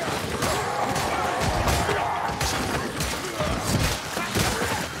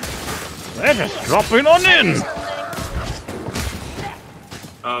 They're just dropping on in!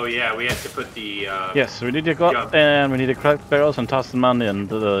 Oh yeah, we have to put the Yes, we need to go up and we need to crack barrels and toss them on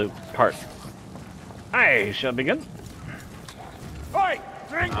into the cart. I shall begin. Oi!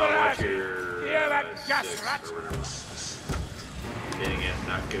 Drink with what's us! your Hear that gas 6 rat? or whatever. Dang it,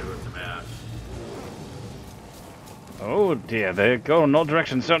 not good with the math. Oh dear, they go in all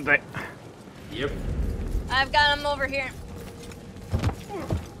directions, don't they? Yep. I've got him over here.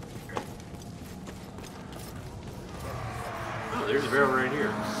 Oh, there's a barrel right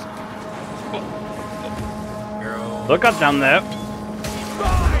here. Barrel. Look up down there.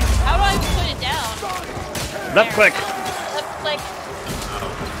 Boy, Left click. Left click.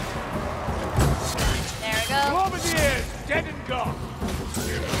 There we go. Over the ears, dead and gone.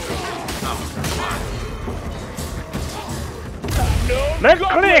 Left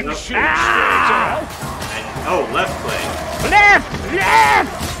click. Oh, left click. Left.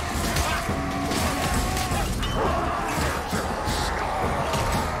 Left.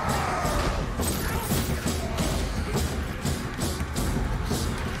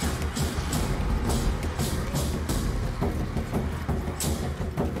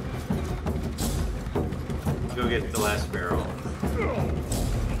 Go get the last barrel.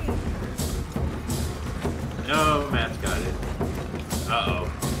 No, Matt's got it. Uh-oh.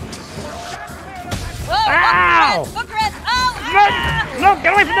 Whoa! Ow! Hook red! Oh! Run! No,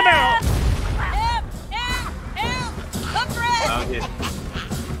 get away from the barrel! Help! Help! Help! Hook red! Okay.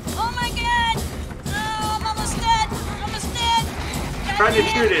 Oh my god! Oh, I'm almost dead! Almost dead! God Trying to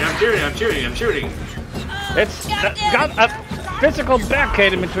damn. shoot it. I'm shooting. Oh, It's God damn got it. a physical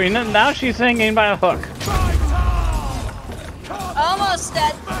barricade in between them. Now she's hanging by a hook. Almost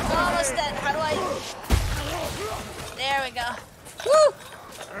dead. Almost dead. How do I... There we go. Woo!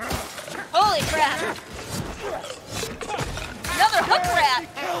 Holy crap! Another hook rat!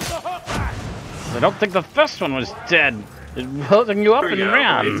 I don't think the first one was dead. It's holding you up There and we go.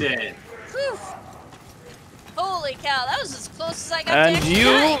 ran. It's in. Whew. Holy cow, that was as close as I got to And actually you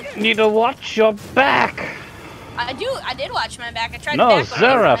dying. need to watch your back. I did watch my back. I tried No, to back away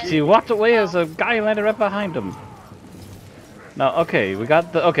Zerrift. from it. He walked away as a guy landed right behind him. Now, okay, we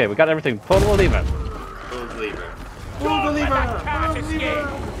got everything. Pull the lever. Pull the lever. Can't escape.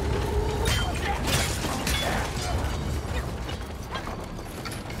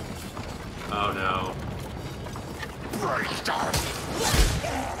 Oh no.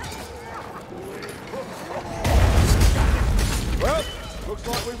 Well, looks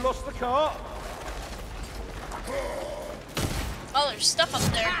like we've lost the car. Oh, there's stuff up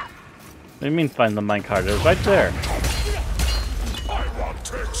there. What do you mean find the minecart? It was right there. I want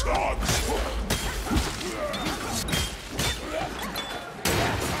Texans.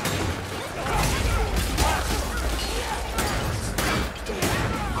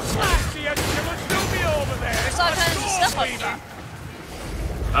 There's all kinds of stuff up there.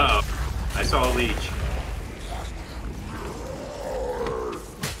 Uh-oh. I saw a leech.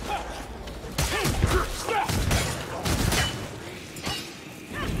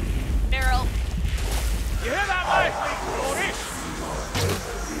 Barrel. You hear that nicely, Corey?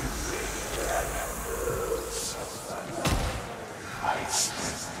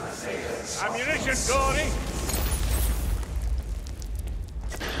 Ammunition, Corey.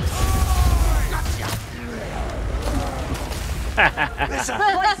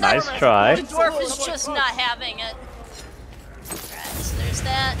 Nice try. The dwarf is just not having it. Alright, so there's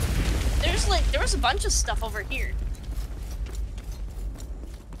that. There was a bunch of stuff over here.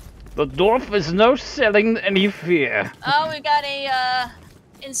 The dwarf is no selling any fear. Oh, we got a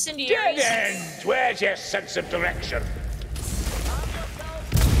incendiaries. Dead end. Where's your sense of direction?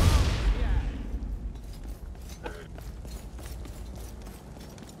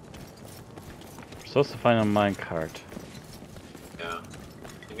 We're supposed to find a minecart. Yeah.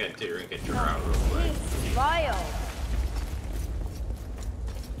 I'm gonna drink a draw real quick. Vile.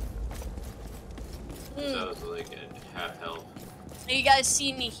 So I was like at half health. If you guys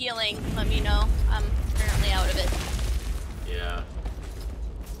see me healing, let me know. I'm currently out of it. Yeah.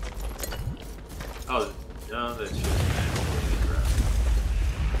 Oh, no, that's just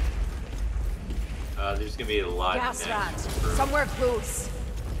there's gonna be a lot Gas of rat. next. Somewhere close.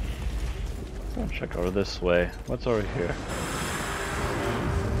 I'll check over this way. What's over here?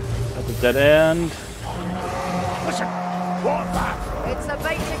 At the dead end. Listen, what back? It's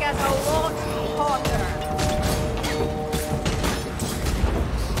about to get a lot hotter.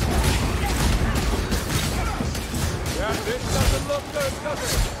 Yeah, this doesn't look good, does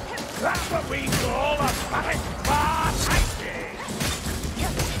it? That's what we call a panic bar tasting.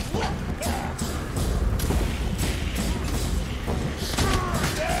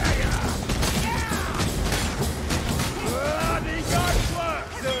 Bloody good work,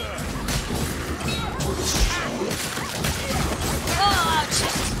 sir. Oh,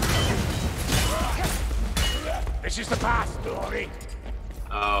 shit. This is the path, Dory.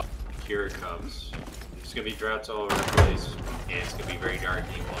 Oh, here it comes. There's gonna be droughts all over the place, and it's gonna be very dark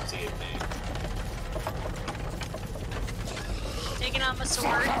and you won't see a thing. Taking out my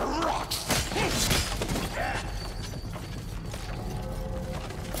sword.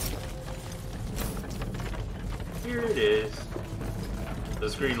 Here it is.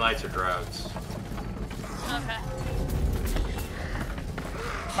 Those green lights are droughts. Okay.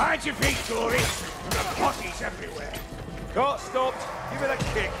 Mind your feet, Dory. Bodies everywhere. Cart stopped. Give it a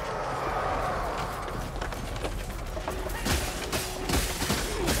kick.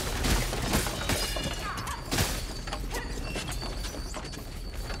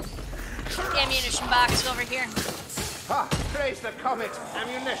 Ammunition box over here. Ha! Praise the comet.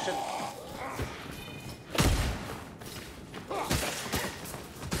 Ammunition.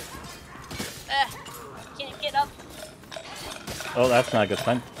 Can't get up. Oh, that's not a good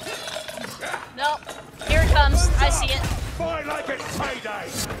sign. Nope. Here it comes. I see it. Fight like it's payday.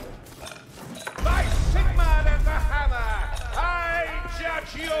 By Sigmar and the hammer, I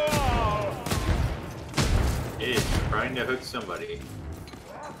judge you all. It is trying to hook somebody.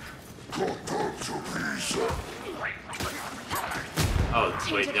 Oh,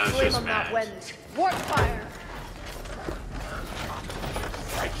 wait, now it's Flame just on that mad. wind. Warp fire.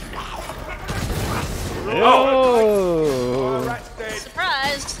 Oh! Rat's dead.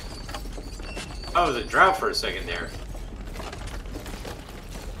 Surprised. I was a drought for a second there.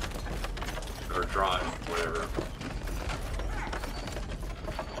 Or drought, whatever.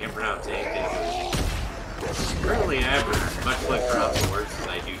 Can't pronounce anything. Currently, I have as much luck pronouncing words as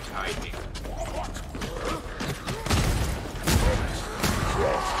I do typing.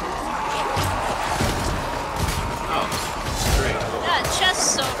 Oh, great. Got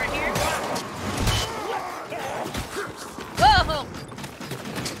chests over here. Whoa!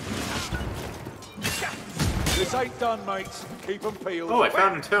 This ain't done, mates. Keep them peeled. Oh, I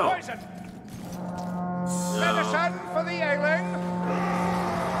found a tome. Poison. Medicine for the ailing.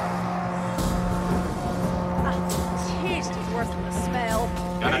 Taste is worse than the smell.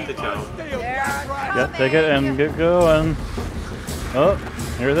 Got the tome. Steel They're gas rat. Yeah, take it and get going. Oh,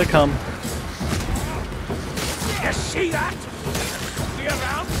 here they come. You see that? See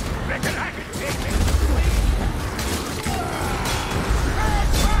around? Reckon I can take it.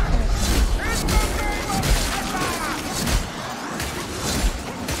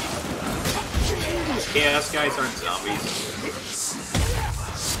 Chaos guys aren't zombies.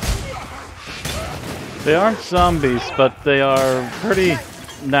 They aren't zombies, but they are pretty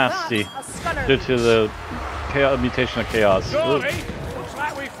nasty A stunner. due to the mutation of chaos. Sorry, looks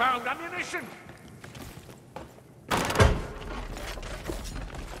like we found ammunition.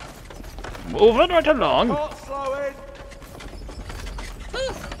 Moving right along. Cart slowing.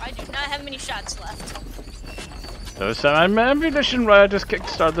 Whew, I do not have many shots left. There's some ammunition right. I just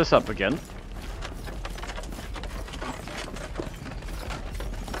kickstart this up again.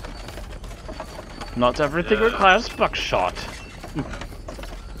 Not everything requires buckshot.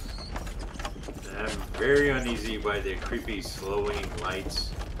 I'm very uneasy by the creepy slowing lights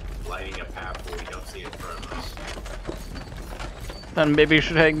lighting a path where we don't see in front of us. Then maybe you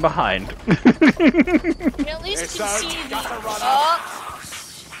should hang behind. You at least It's can out. see the... Got to run Oh,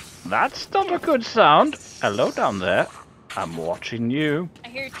 That's not a good sound. Hello down there. I'm watching you. I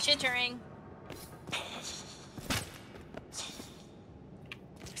hear chittering.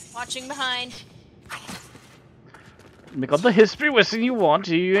 Watching behind. Make all the history whistling you want.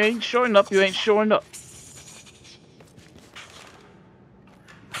 You ain't showing up. You ain't showing up.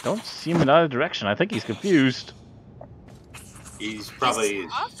 Don't see him in either direction. I think he's confused. He's probably...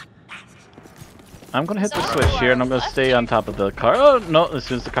 I'm gonna hit the So, switch here and I'm gonna left stay here. on top of the car. Oh no! As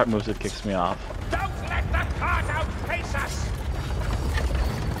soon as the cart moves, it kicks me off. Don't let the cart outpace us.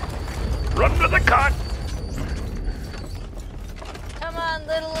 Run to the cart! Come on,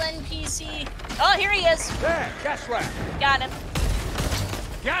 little NPC. Oh, here he is. There, gas rat. Got him.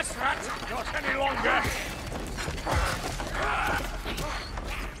 Gas rat, not any longer.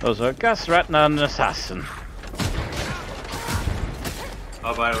 Those are a gas rat and an assassin.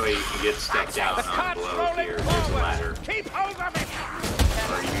 Oh, by the way, you can get stuck down The on cart's below rolling here. There's a forward. ladder. Keep hold of it.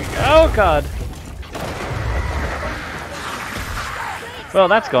 Or you guys... Oh god! Well,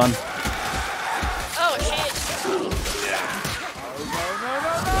 that's gone. Oh, shit. Yeah.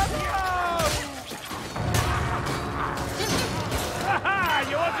 Haha,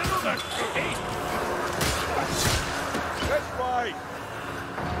 you want another cookie? This way.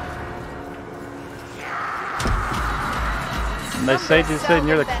 And they say to stay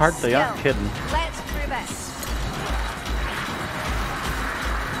near the cart, they aren't kidding. Let's prove it.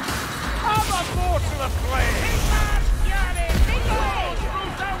 Have a more to the flame. Get it. Through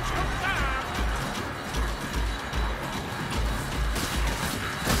those who can.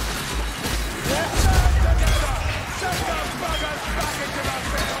 Send those buggers back into the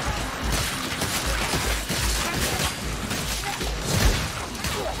field.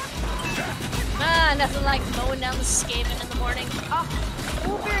 Ah, nothing like mowing down the Skaven in the morning. Oh,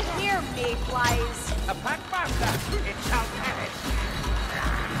 over here, mayflies. A pack master. It shall perish.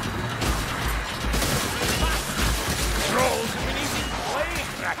 trolls have been eating plague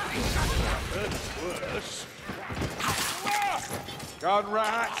practice. Worse. Gone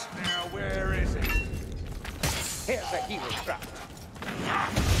right. Now where is it? Here's the hero trap.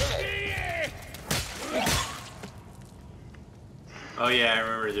 Oh yeah, I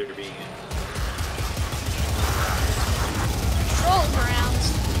remember there being Trolls around.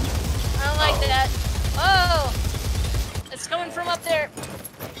 I don't like that. Oh! It's coming from up there.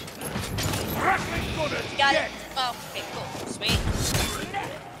 Got it. Oh, okay, cool. Sweet.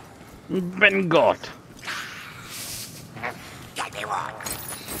 Been got.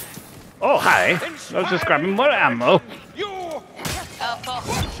 Oh, hi. I was just grabbing more ammo. You! Oh, cool.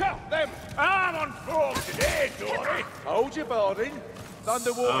 Watch out, them! I'm on form today, Dory. Hold your boarding.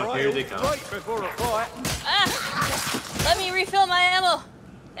 Underwater Oh, here they come. right before a fight. Ah! Let me refill my ammo.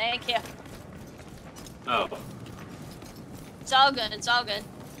 Thank you. Oh. It's all good. It's all good.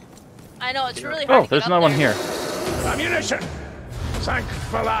 I know it's really hard. Oh, to there's get another up one there. here. Ammunition! Thank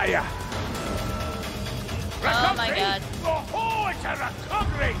Valaya. Oh my god. Oh, it's a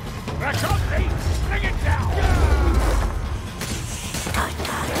recovery! Recovery! Bring it down!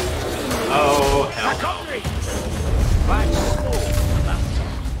 Oh, hell. Recovery!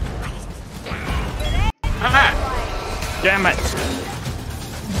 Aha! Damn it.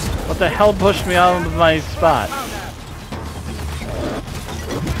 What the hell pushed me out of my spot?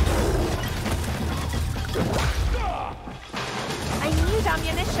 I need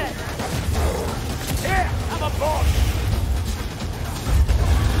ammunition. Here, I'm aboard!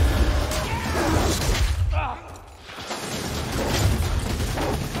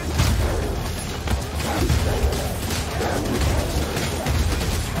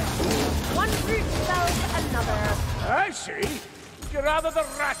 One route sells another. I see. You're rather the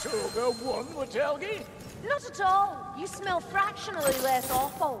rat ogre one, would Helgi? Not at all. You smell fractionally less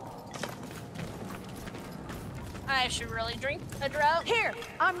awful. I should really drink a drought. Here,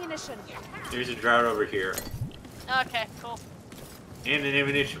 ammunition. There's a drought over here. Okay, cool. And an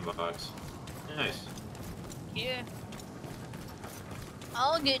ammunition box. Nice. Yeah.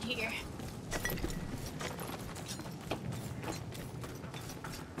 All good here.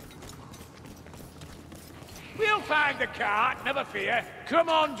 We'll find the cart, never fear. Come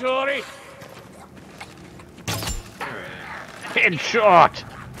on, Dory. Alright. Headshot!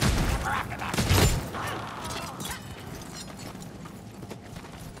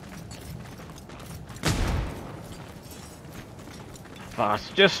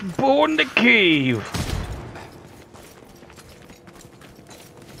 Fastest bow in the cave!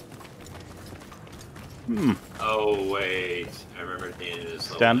 Oh, wait. I remember at the end of this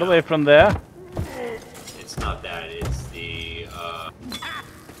level. Stand now. away from there. It's not that, it's the,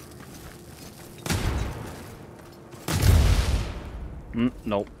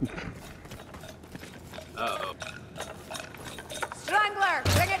 Nope. uh-oh. Strangler,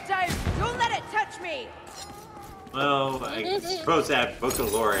 bring it down. Don't let it touch me. Well, I suppose that book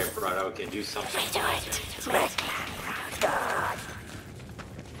of lore I brought out can do something.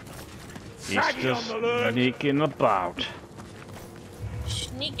 He's Shaggy on just the lurch. sneaking about.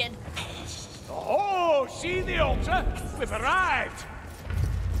 Sneaking. Oh, see the altar? We've arrived.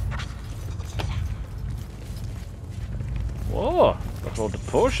 Whoa, got all the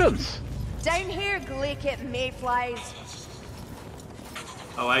potions. Down here, glaciate mayflies.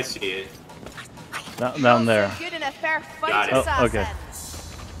 Oh, I see it. Down there. Also good in a fair fight, Got it. Oh, assassin. okay.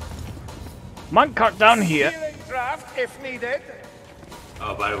 Monk down here. Healing draft if needed.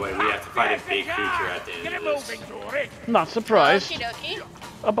 Oh, by the way, we have to fight a big creature at the Get end it of this. moving, Dory. Not surprised. Okie dokie.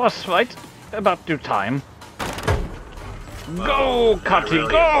 A boss fight. About due time. Well, Go, not Cutty, really a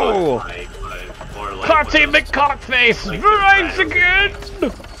go! boss fight, but more like Cutty one of those- McCockface like the rise battle. again!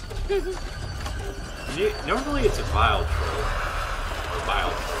 Normally it's a vile troll. Or vile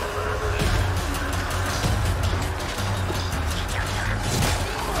troll, whatever it is.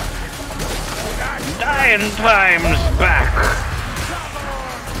 Dying times back.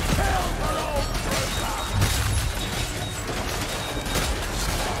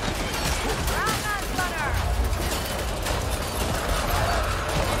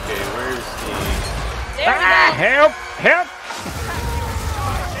 Okay, where's the... There we Ah, go. help! Help!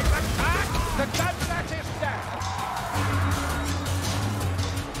 The gunlet is down.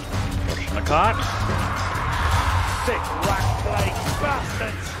 Pushing the cart. Sick rat plague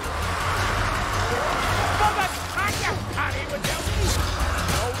bastards. Mother, can you carry with you?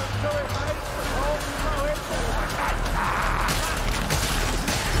 Hold him to it, mate. Hold him to it.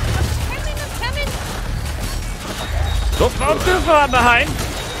 I'm coming. Don't fall too far behind.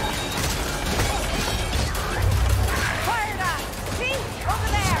 Fire that! See? Over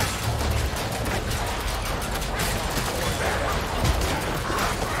there!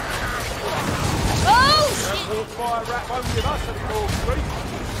 fire rat won't give us any more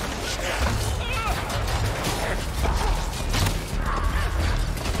grief.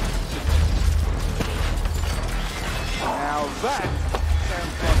 Now that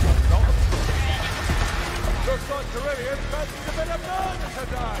sounds like a lot of fun. Looks like Carillion fancies a bit of murder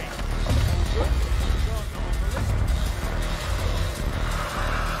today. Good.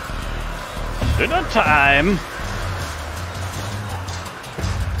 Dinner time!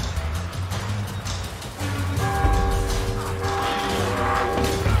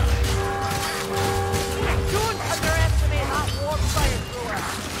 Don't underestimate that warp fire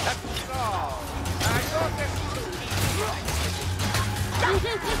thrower.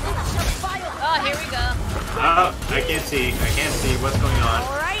 Oh, here we go. Oh, I can't see. I can't see what's going on.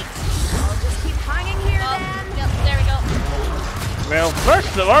 All right. I'll just keep hanging here Oh, then. yep, there we go. Well,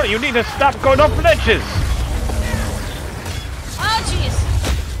 first of all, you need to stop going up ledges! Oh, jeez.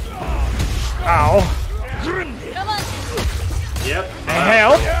 Ow! Come on. Yep.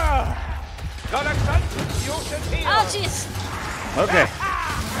 Help! Oh, jeez. Okay.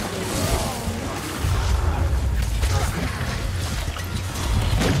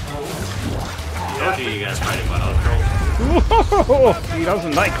 Told you guys fight him on Whoa, he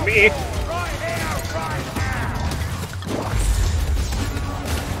doesn't like me.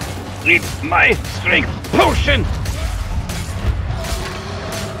 Need my strength potion! 2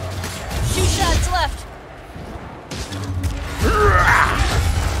 shots left.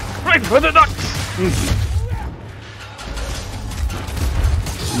 Right for the ducks!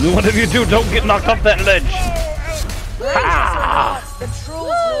 Whatever you do, don't get knocked off that ledge. Ha! The troll's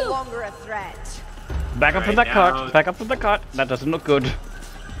no longer a threat. Back up from Right that now- cart. Back up from the cart. That doesn't look good.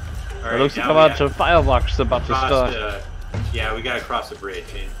 All It looks like now a we bunch got of fireworks about to cross start. yeah, we gotta cross the bridge,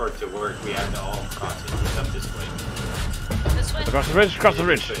 and for it to work, we have to all cross it up this way. This way. Across the ridge, across the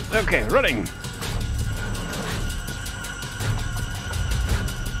ridge. Okay, running.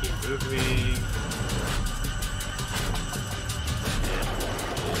 Keep moving.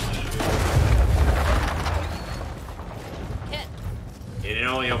 Hit. And it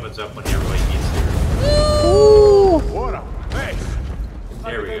only opens up when everybody gets here. What a mess.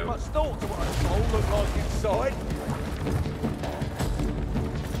 There we Gave go. much thought to what a troll looked like inside.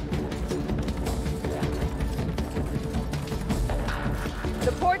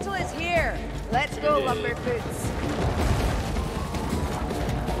 The portal is here. Let's go, Lumberfoots.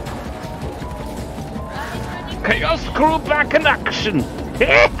 Chaos crew back in action.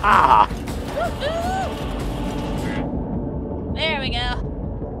 Yeehaw! There we go.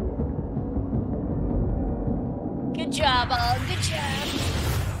 Good job, all. Good job.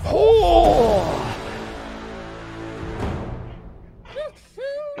 Oh!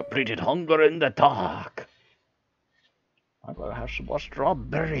 Completed Hunger in the Dark. I'm gonna have some more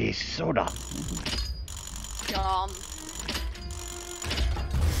strawberry soda.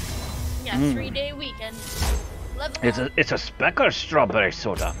 Yeah, 3-day weekend. Level up. It's a Specker strawberry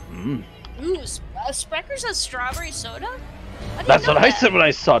soda. Mm. Ooh, Sprecker's a strawberry soda? I didn't That's know what I that. said when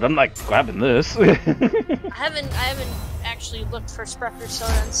I saw it. I'm like grabbing this. I haven't actually looked for Sprecher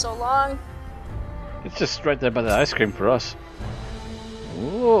soda in so long. It's just right there by the ice cream for us.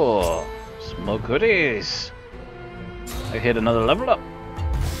 Ooh, some more goodies. I hit another level up.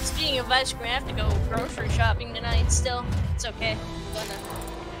 Speaking of ice cream, I have to go grocery shopping tonight still. It's okay.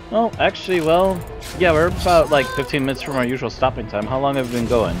 Well, actually, yeah, we're about like 15 minutes from our usual stopping time. How long have we been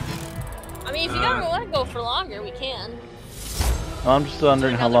going? I mean, if you don't want to go for longer, we can. Well, I'm just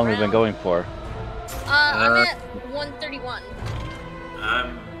wondering how Another long we've been round. going for. I'm at 131.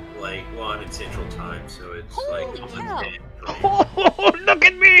 I'm like, well, I'm in Central Time, so it's Holy like cow. 10, 20. Oh, look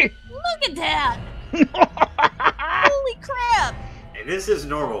at me! Look at that! Holy crap! And this is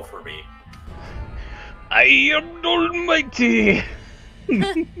normal for me. I am almighty!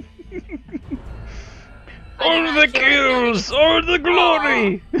 All the kills, all the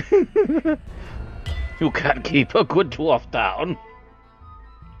glory! You can't keep a good dwarf down.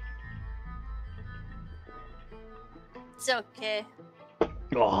 It's okay.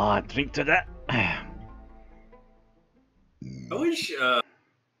 Oh, drink to that. I wish I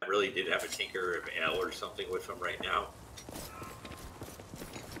really did have a Tinker of Ale or something with him right now.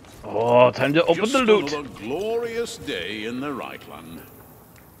 Oh, time to open Just the loot. another glorious day in the Reichland.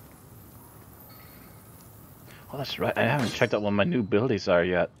 Oh, that's right. I haven't checked out what my new abilities are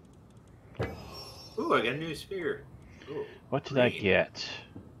yet. Ooh, I got a new spear. Ooh, What did I green. get?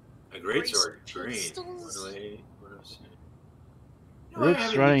 A great sword. Green. Pistols. What do I say? No, I Roots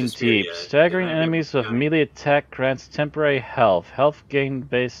haven't running used the spear deep. yet. Staggering Did I enemies with never- melee attack grants temporary health. Health gained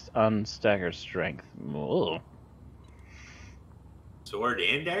based on stagger strength. Ooh. Sword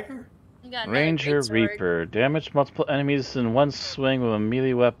and dagger? We got another Ranger greatsword. Reaper. Damage multiple enemies in one swing with a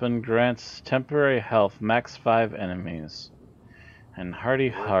melee weapon. Grants temporary health. Max 5 enemies. And Hardy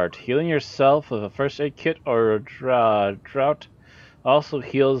Heart. Healing yourself with a first aid kit or a drought. Also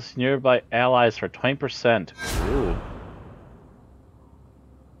heals nearby allies for 20%. Ooh.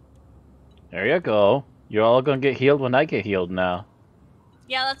 There you go. You're all gonna get healed when I get healed now.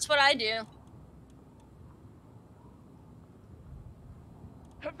 Yeah, that's what I do.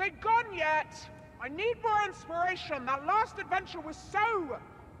 Have they gone yet? I need more inspiration. That last adventure was so...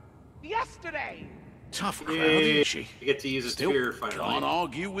 yesterday. Tough crowd, Yay. isn't she? You get to use a Still spear finally. can't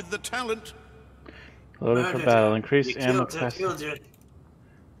argue with the talent. Loaded for battle. Increased ammo You capacity. killed it.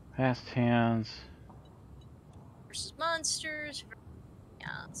 Fast hands. Versus monsters.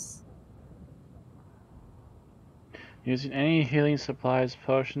 Yes. Using any healing supplies,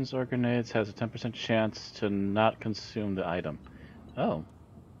 potions, or grenades has a 10% chance to not consume the item. Oh.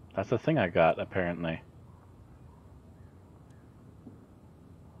 That's the thing I got, apparently.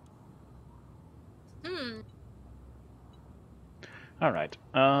 Alright.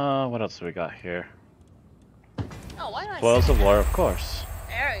 What else do we got here? Oh, why not? Spoils of War, of course.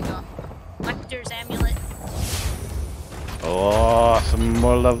 There we go. Lecter's amulet. Oh, some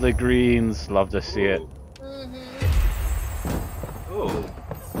more lovely greens. Love to see it. Oh.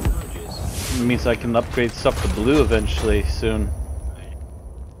 It means I can upgrade stuff to blue eventually, soon.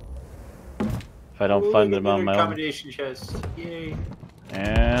 If I don't find them on my own. Accommodation chest. Yay.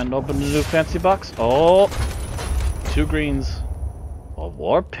 And open the new fancy box. Oh! 2 greens. A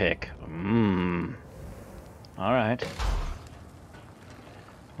war pick. Mmm. Alright.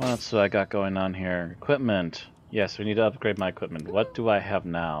 What else do I got going on here? Equipment. Yes, we need to upgrade my equipment. What do I have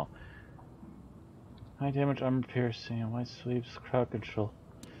now? High damage, armor piercing, white sleeves, crowd control.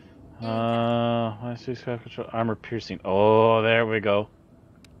 White sleeves, crowd control, armor piercing. Oh, there we go.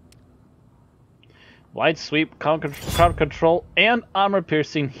 Wide sweep, crowd control, and armor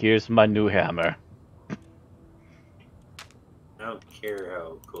piercing. Here's my new hammer. I don't care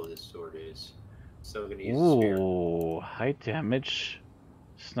how cool this sword is. Still gonna use a spear. Ooh, high damage.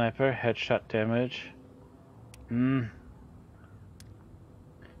 Sniper, headshot damage. No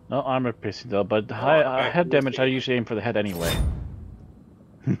armor piercing though, but high head damage I usually aim for the head anyway.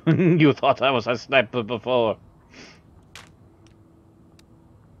 You thought I was a sniper before.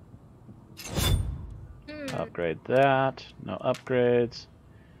 Upgrade that. No upgrades.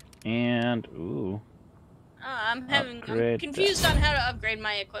 And ooh. I'm confused on how to upgrade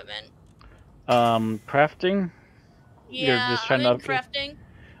my equipment. Crafting? Yeah, You're just trying I'm to in crafting.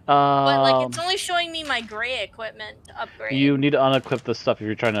 But like it's only showing me my gray equipment to upgrade. You need to unequip the stuff if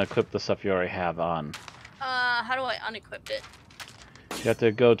you're trying to equip the stuff you already have on. How do I unequip it? You have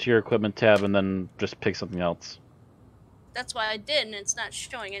to go to your equipment tab and then just pick something else. That's why I did, and it's not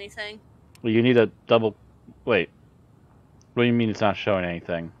showing anything. Well, you need a double... Wait. What do you mean it's not showing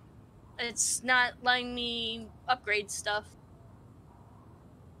anything? It's not letting me upgrade stuff.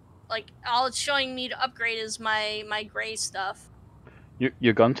 Like, all it's showing me to upgrade is my gray stuff.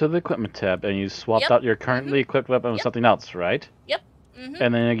 You're gone to the equipment tab and you swapped out your currently equipped weapon with something else, right? Yep.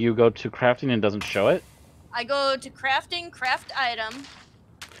 And then you go to crafting and it doesn't show it? I go to crafting, craft item.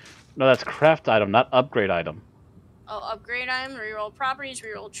 No, that's craft item, not upgrade item. Oh, upgrade item, reroll properties,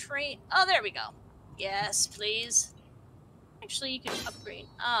 reroll trait. Oh, there we go. Yes, please. Actually, you can upgrade.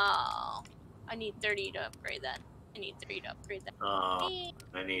 Oh, I need 30 to upgrade that. I need 3 to upgrade that.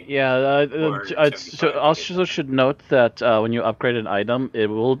 I need... Yeah, I also should note that when you upgrade an item, it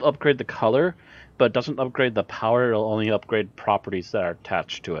will upgrade the color, but it doesn't upgrade the power, it'll only upgrade properties that are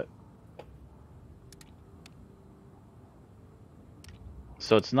attached to it.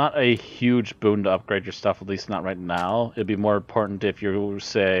 So it's not a huge boon to upgrade your stuff, at least not right now. It'd be more important if you,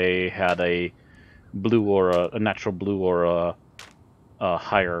 say, had a blue or a natural blue or a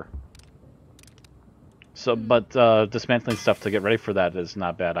higher. So, but dismantling stuff to get ready for that is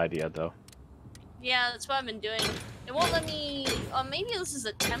not a bad idea, though. Yeah, that's what I've been doing. It won't let me... maybe this is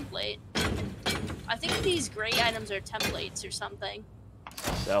a template. I think these gray items are templates or something.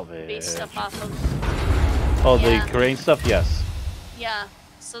 Salvage. Base stuff off of... Oh, yeah. the grain stuff? Yes. Yeah,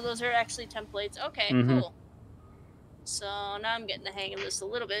 so those are actually templates. Okay, cool. So now I'm getting the hang of this a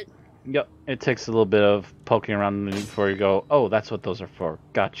little bit. Yep, it takes a little bit of poking around before you go, oh, that's what those are for.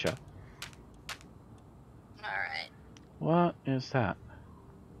 Gotcha. Alright. What is that?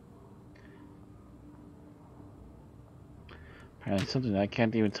 Apparently something I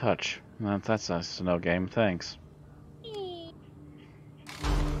can't even touch. Well, that's nice to know, game. Thanks.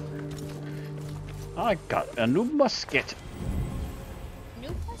 I got a new musket.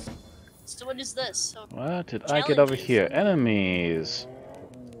 New musket? So what is this? So What did I get over here? Enemies.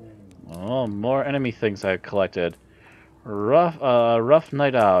 Oh, more enemy things I collected. Rough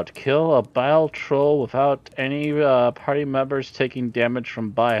night out. Kill a bile troll without any party members taking damage from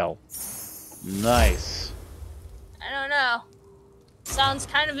bile. Nice. I don't know. Sounds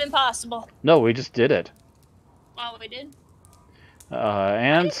kind of impossible. No, we just did it. Oh, we did?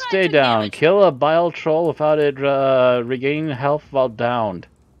 And thought I stay took down. damage. Kill a bile troll without it regaining health while downed.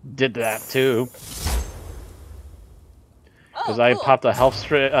 Did that too. Because Oh, I cool. popped a health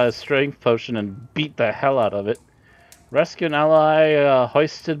strength potion and beat the hell out of it. Rescue an ally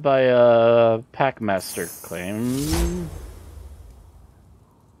hoisted by a packmaster. Claim.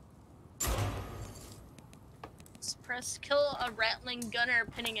 Press kill a rattling gunner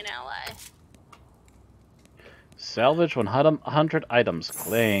pinning an ally. Salvage 100 items.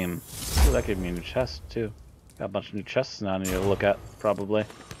 Claim. Ooh, that gave me a new chest too. Got a bunch of new chests now I need to look at, probably.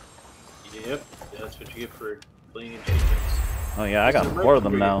 Yep, that's what you get for playing achievements. Oh yeah, I got 4 of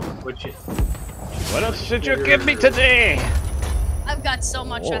them now. What else did you give me today? I've got so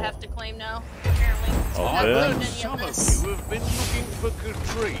much I Oh. have to claim now, apparently. Oh, I yeah? haven't claimed any Some of of this. you have been looking for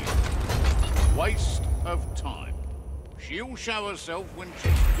Katrine. Waste of time. She'll show herself when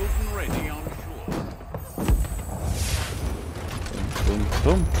she's good and ready, I'm sure. Boom,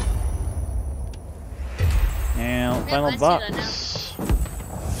 boom. And final I see that box.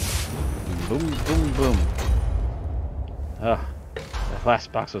 Boom, boom, boom. Ah, that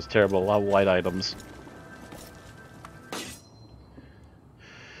last box was terrible. A lot of white items.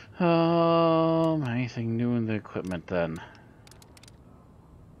 Anything new in the equipment then?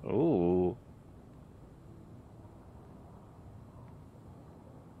 Ooh.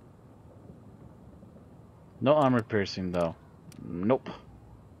 No armor piercing though. Nope.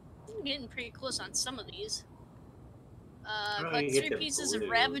 I'm getting pretty close on some of these. Oh, Collect you get 3 them pieces of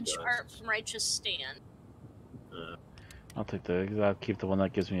blue Ravage dots. Heart from Righteous Stand. I'll take I'll keep the one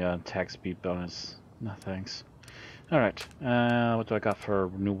that gives me a attack speed bonus. No thanks. Alright, what do I got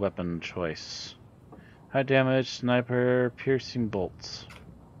for new weapon choice? High damage, sniper, piercing bolts.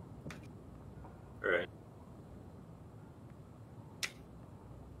 Alright.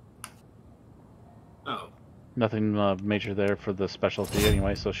 Oh. Nothing major there for the specialty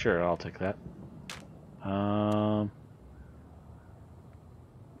anyway, so sure, I'll take that.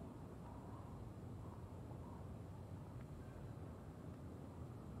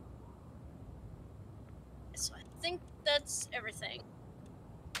 So I think that's everything.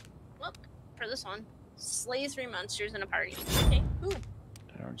 Well, for this one, slay 3 monsters in a party. Okay, ooh. There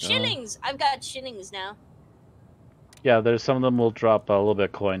we go. Shillings! I've got shillings now. Yeah, there's some of them will drop a little bit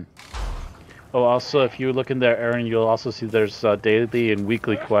of coin. Oh, also, if you look in there, Aaron, you'll also see there's daily and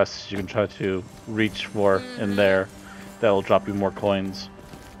weekly quests you can try to reach for in there. That will drop you more coins.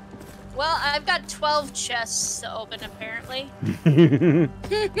 Well, I've got 12 chests to open, apparently.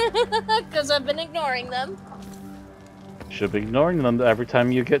 Because I've been ignoring them. Should be ignoring them. Every time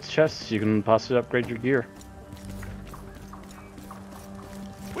you get chests, you can possibly upgrade your gear.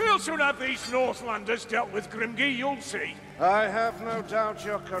 We'll soon have these Northlanders dealt with, Grimgy, you'll see. I have no doubt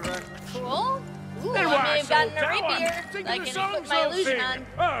you're correct. Cool. Ooh, Then I why may have so gotten a down? rapier. Think I of the can songs put my they'll illusion sing.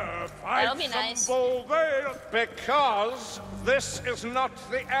 on. That'll be nice. Because this is not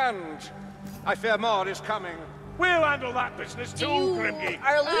the end. I fear more is coming. We'll handle that business too, Grimgy.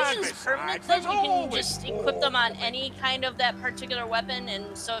 Are And illusions besides, permanent then? there's You can always just more. equip them on any kind of that particular weapon,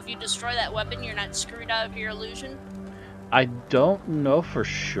 and so if you destroy that weapon, you're not screwed out of your illusion? I don't know for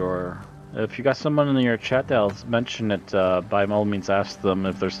sure. If you got someone in your chat that'll mention it, by all means ask them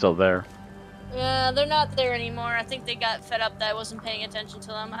if they're still there. Yeah, they're not there anymore. I think they got fed up that I wasn't paying attention to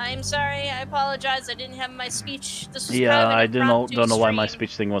them. I'm sorry. I apologize. I didn't have my speech. This was Yeah, kind of an I don't impromptu know why my stream.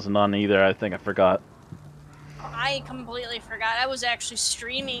 speech thing wasn't on either. I think I forgot. I completely forgot. I was actually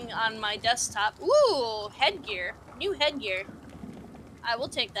streaming on my desktop. Ooh, headgear. New headgear. I will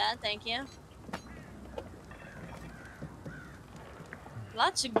take that, thank you.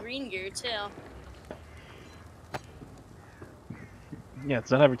 Lots of green gear, too. Yeah,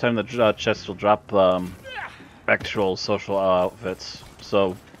 it's not every time the chest will drop actual social outfits.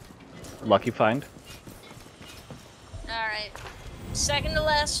 So, lucky find. Alright. Second to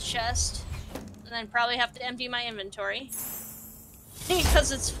last chest. And then probably have to empty my inventory.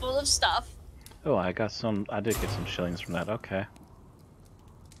 Because it's full of stuff. Oh, I got some. I did get some shillings from that. Okay.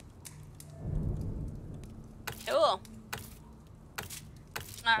 Cool.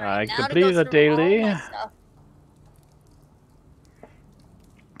 I Alright, now to completed go a through all daily. my stuff.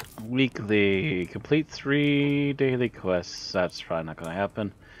 Weekly. Complete 3 daily quests. That's probably not going to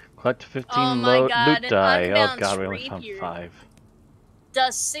happen. Collect 15 Oh my God, loot an die. Oh unbound god, we only found rapier. 5.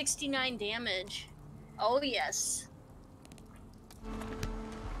 Does 69 damage. Oh yes.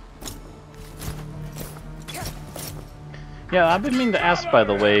 Yeah, I've been meaning to ask, by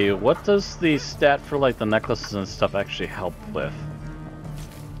the way, what does the stat for like the necklaces and stuff actually help with?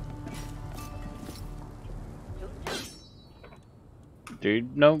 Do you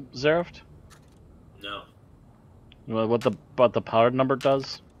know, Zerrift? No. What the power number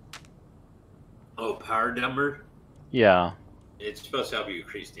does? Oh, power number? Yeah. It's supposed to help you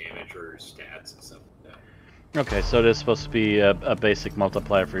increase damage or stats and stuff like that. Okay, so it is supposed to be a basic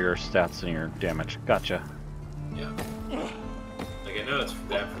multiplier for your stats and your damage. Gotcha. Yeah. Like, I know it's for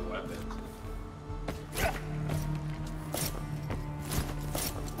that for weapons.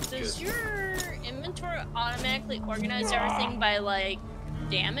 Does your inventory automatically organize everything by, like,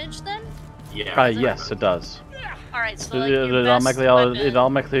 damage then? Yeah. Yes, it does. Alright, so like your It best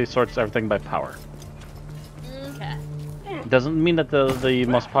automatically weapon... sorts everything by power. Okay. It doesn't mean that the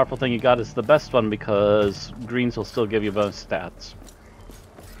most powerful thing you got is the best one, because greens will still give you bonus stats.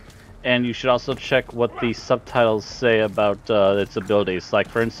 And you should also check what the subtitles say about its abilities. Like,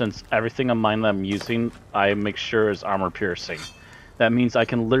 for instance, everything of mine that I'm using, I make sure is armor piercing. That means I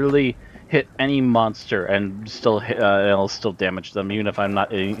can literally hit any monster and still it'll still damage them, even if I'm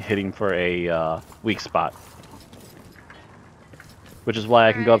not hitting for a weak spot. Which is why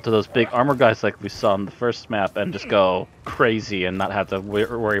I can go up to those big armor guys like we saw on the first map and just go crazy and not have to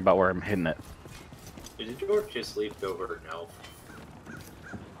worry about where I'm hitting it. Did George just leap over an elf?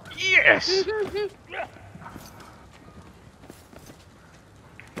 Yes!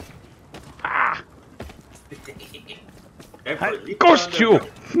 Ah! I ghost you!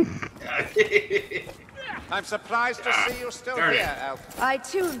 I'm surprised to see you still here, Elf. I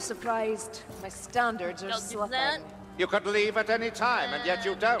too am surprised. My standards are Don't do slipping. that. You could leave at any time, and yet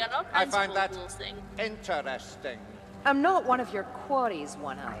you don't. Got all I kinds find of that rules thing. interesting. I'm not one of your quarries,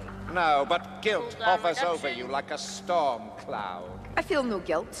 One Eye. No, but guilt Hold on, hovers over redemption. you like a storm cloud. I feel no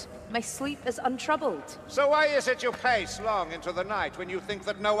guilt. My sleep is untroubled. So why is it you pace long into the night when you think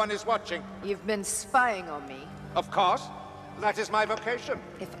that no one is watching? You've been spying on me. Of course. That is my vocation.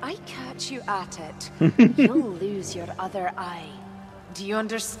 If I catch you at it, you'll lose your other eye. Do you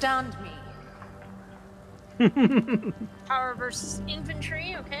understand me? Power versus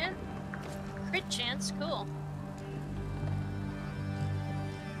infantry, okay. Crit chance, cool.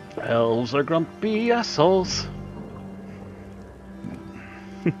 Elves are grumpy assholes.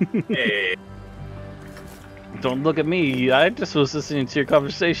 Hey. Don't look at me. I just was listening to your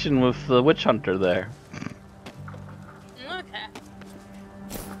conversation with the witch hunter there. Okay.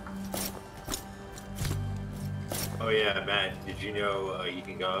 Oh yeah, Matt, did you know you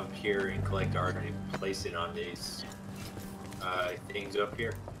can go up here and collect art and place it on these things up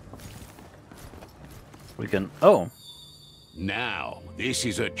here? We can... Oh. Now, this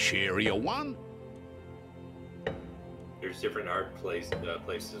is a cheerier one. There's different art places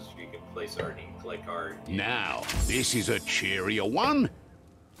you can place art and collect art. Now, this is a cheerier one.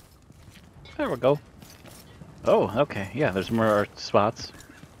 There we go. Oh, okay. Yeah, there's more art spots.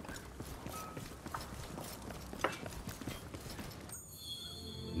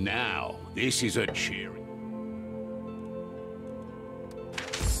 Now, this is a cheery.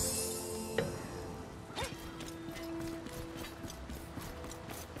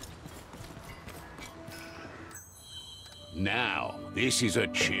 Now, this is a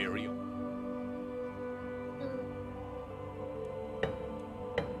cheery.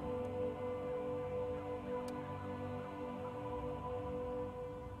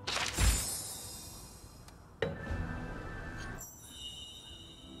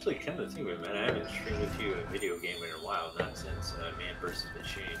 Actually, come to think of it, man, I haven't streamed with you a video game in a while, not since Man vs.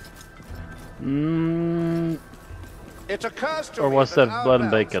 Machine. It occurs to Or me was that that our Blood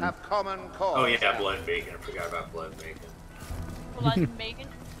and realms Bacon? have common cause. Oh yeah, Blood and Bacon. I forgot about Blood and Bacon. Blood and bacon?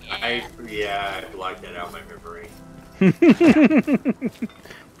 Yeah. I blocked that out of my memory.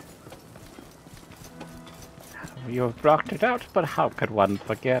 You have blocked it out, but how could one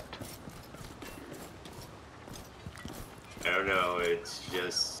forget? I don't know, it's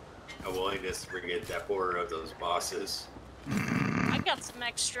just a willingness to forget that horror of those bosses. I got some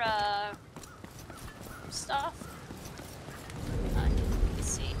extra stuff. Let's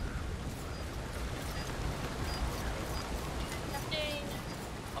see. Crafting.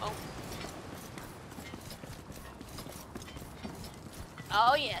 Oh.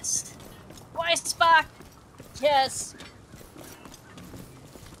 Oh yes. Twice spark. Yes.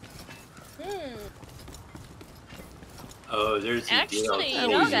 Oh, there's a Actually, DLC. you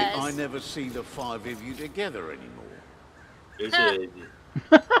know, How is it guys. I never see the five of you together anymore? There's a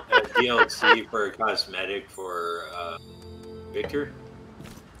DLC for a cosmetic for Victor,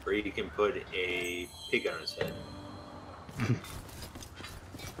 where you can put a pig on his head.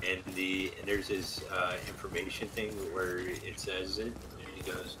 and there's this information thing where it says it, and he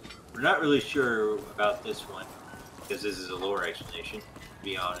goes, "We're not really sure about this one because this is a lore explanation. To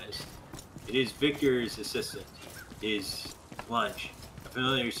be honest, it is Victor's assistant, his lunch, a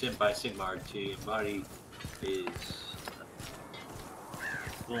familiar sent by Sigmar to embody his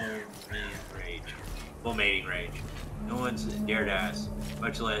full mating range. No one's dared ask,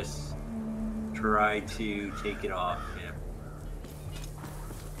 much less try to take it off him."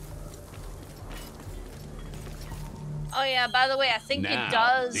 Oh yeah, by the way, I think Now, it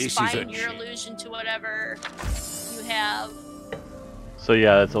does this is bind a your chance. illusion to whatever you have. So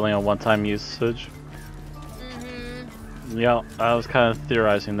yeah, it's only a one-time usage. Mm-hmm. Yeah, I was kind of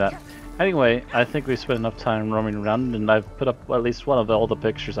theorizing that. Anyway, I think we spent enough time roaming around, and I've put up at least one of all the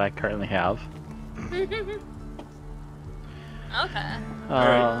pictures I currently have. Okay.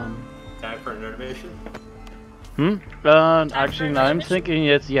 Time for an innovation? Actually, no, I'm thinking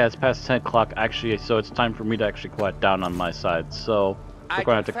it's past 10 o'clock actually, so it's time for me to actually quiet down on my side. So we're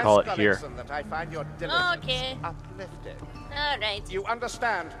going to have to call it here. That I find your diligence Okay. uplifted. Alright. You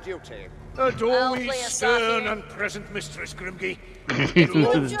understand duty. I'll play always us off stern here. and present Mistress Grimgy.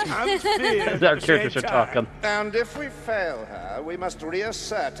 Our characters are talking. And if we fail her, we must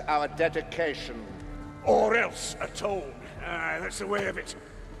reassert our dedication. Or else atone. That's the way of it.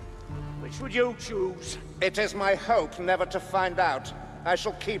 Which would you choose? It is my hope never to find out. I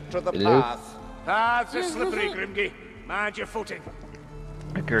shall keep to the Hello? path. Paths are slippery, Grimgy. Mind your footing.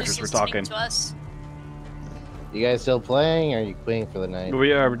 Our characters were Just speak talking. to us. You guys still playing, or are you quitting for the night?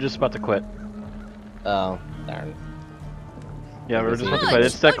 We're just about to quit. Oh, darn. Yeah, we're just about to Oh, quit.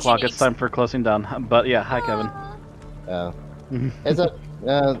 It's 10 it's o'clock. It's time for closing down. But yeah, hi Kevin. Oh. It's a.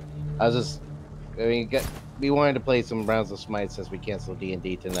 I was just. I mean, we wanted to play some rounds of Smite since we canceled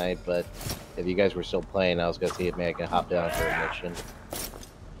D&D tonight, but if you guys were still playing, I was gonna see if maybe I can hop down for a mission.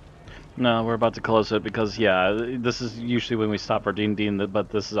 No, we're about to close it because yeah, this is usually when we stop for D&D, but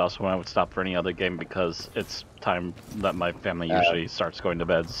this is also when I would stop for any other game because it's time that my family usually starts going to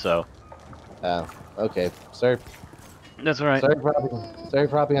bed. So. Okay. Sorry. That's all right. Sorry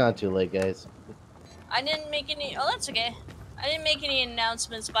for hopping on too late, guys. I didn't make any. Oh, that's okay. I didn't make any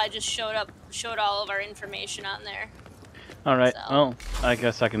announcements, but I just showed all of our information on there. All right. So. Well, I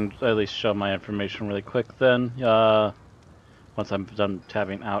guess I can at least show my information really quick then. Once I'm done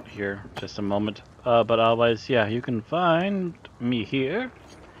tabbing out here, just a moment. But otherwise, yeah, you can find me here,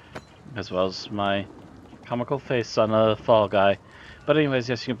 as well as my comical face on a Fall Guy. But anyways,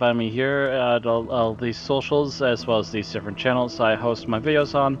 yes, you can find me here at all these socials, as well as these different channels I host my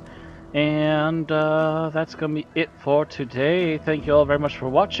videos on. And that's going to be it for today. Thank you all very much for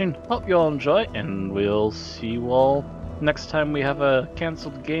watching. Hope you all enjoy, and we'll see you all next time we have a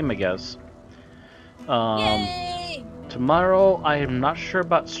canceled game, I guess. Yay! Tomorrow, I am not sure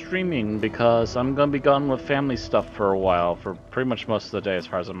about streaming because I'm going to be gone with family stuff for a while, for pretty much most of the day as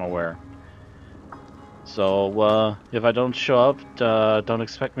far as I'm aware. So, if I don't show up, don't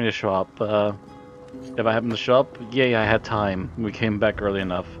expect me to show up. If I happen to show up, yay, I had time. We came back early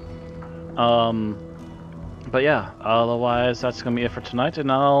enough. But yeah, otherwise that's gonna be it for tonight,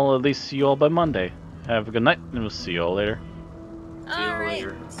 and I'll at least see you all by Monday. Have a good night, and we'll see you all later. Alright.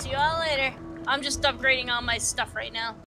 See you all later. I'm just upgrading all my stuff right now.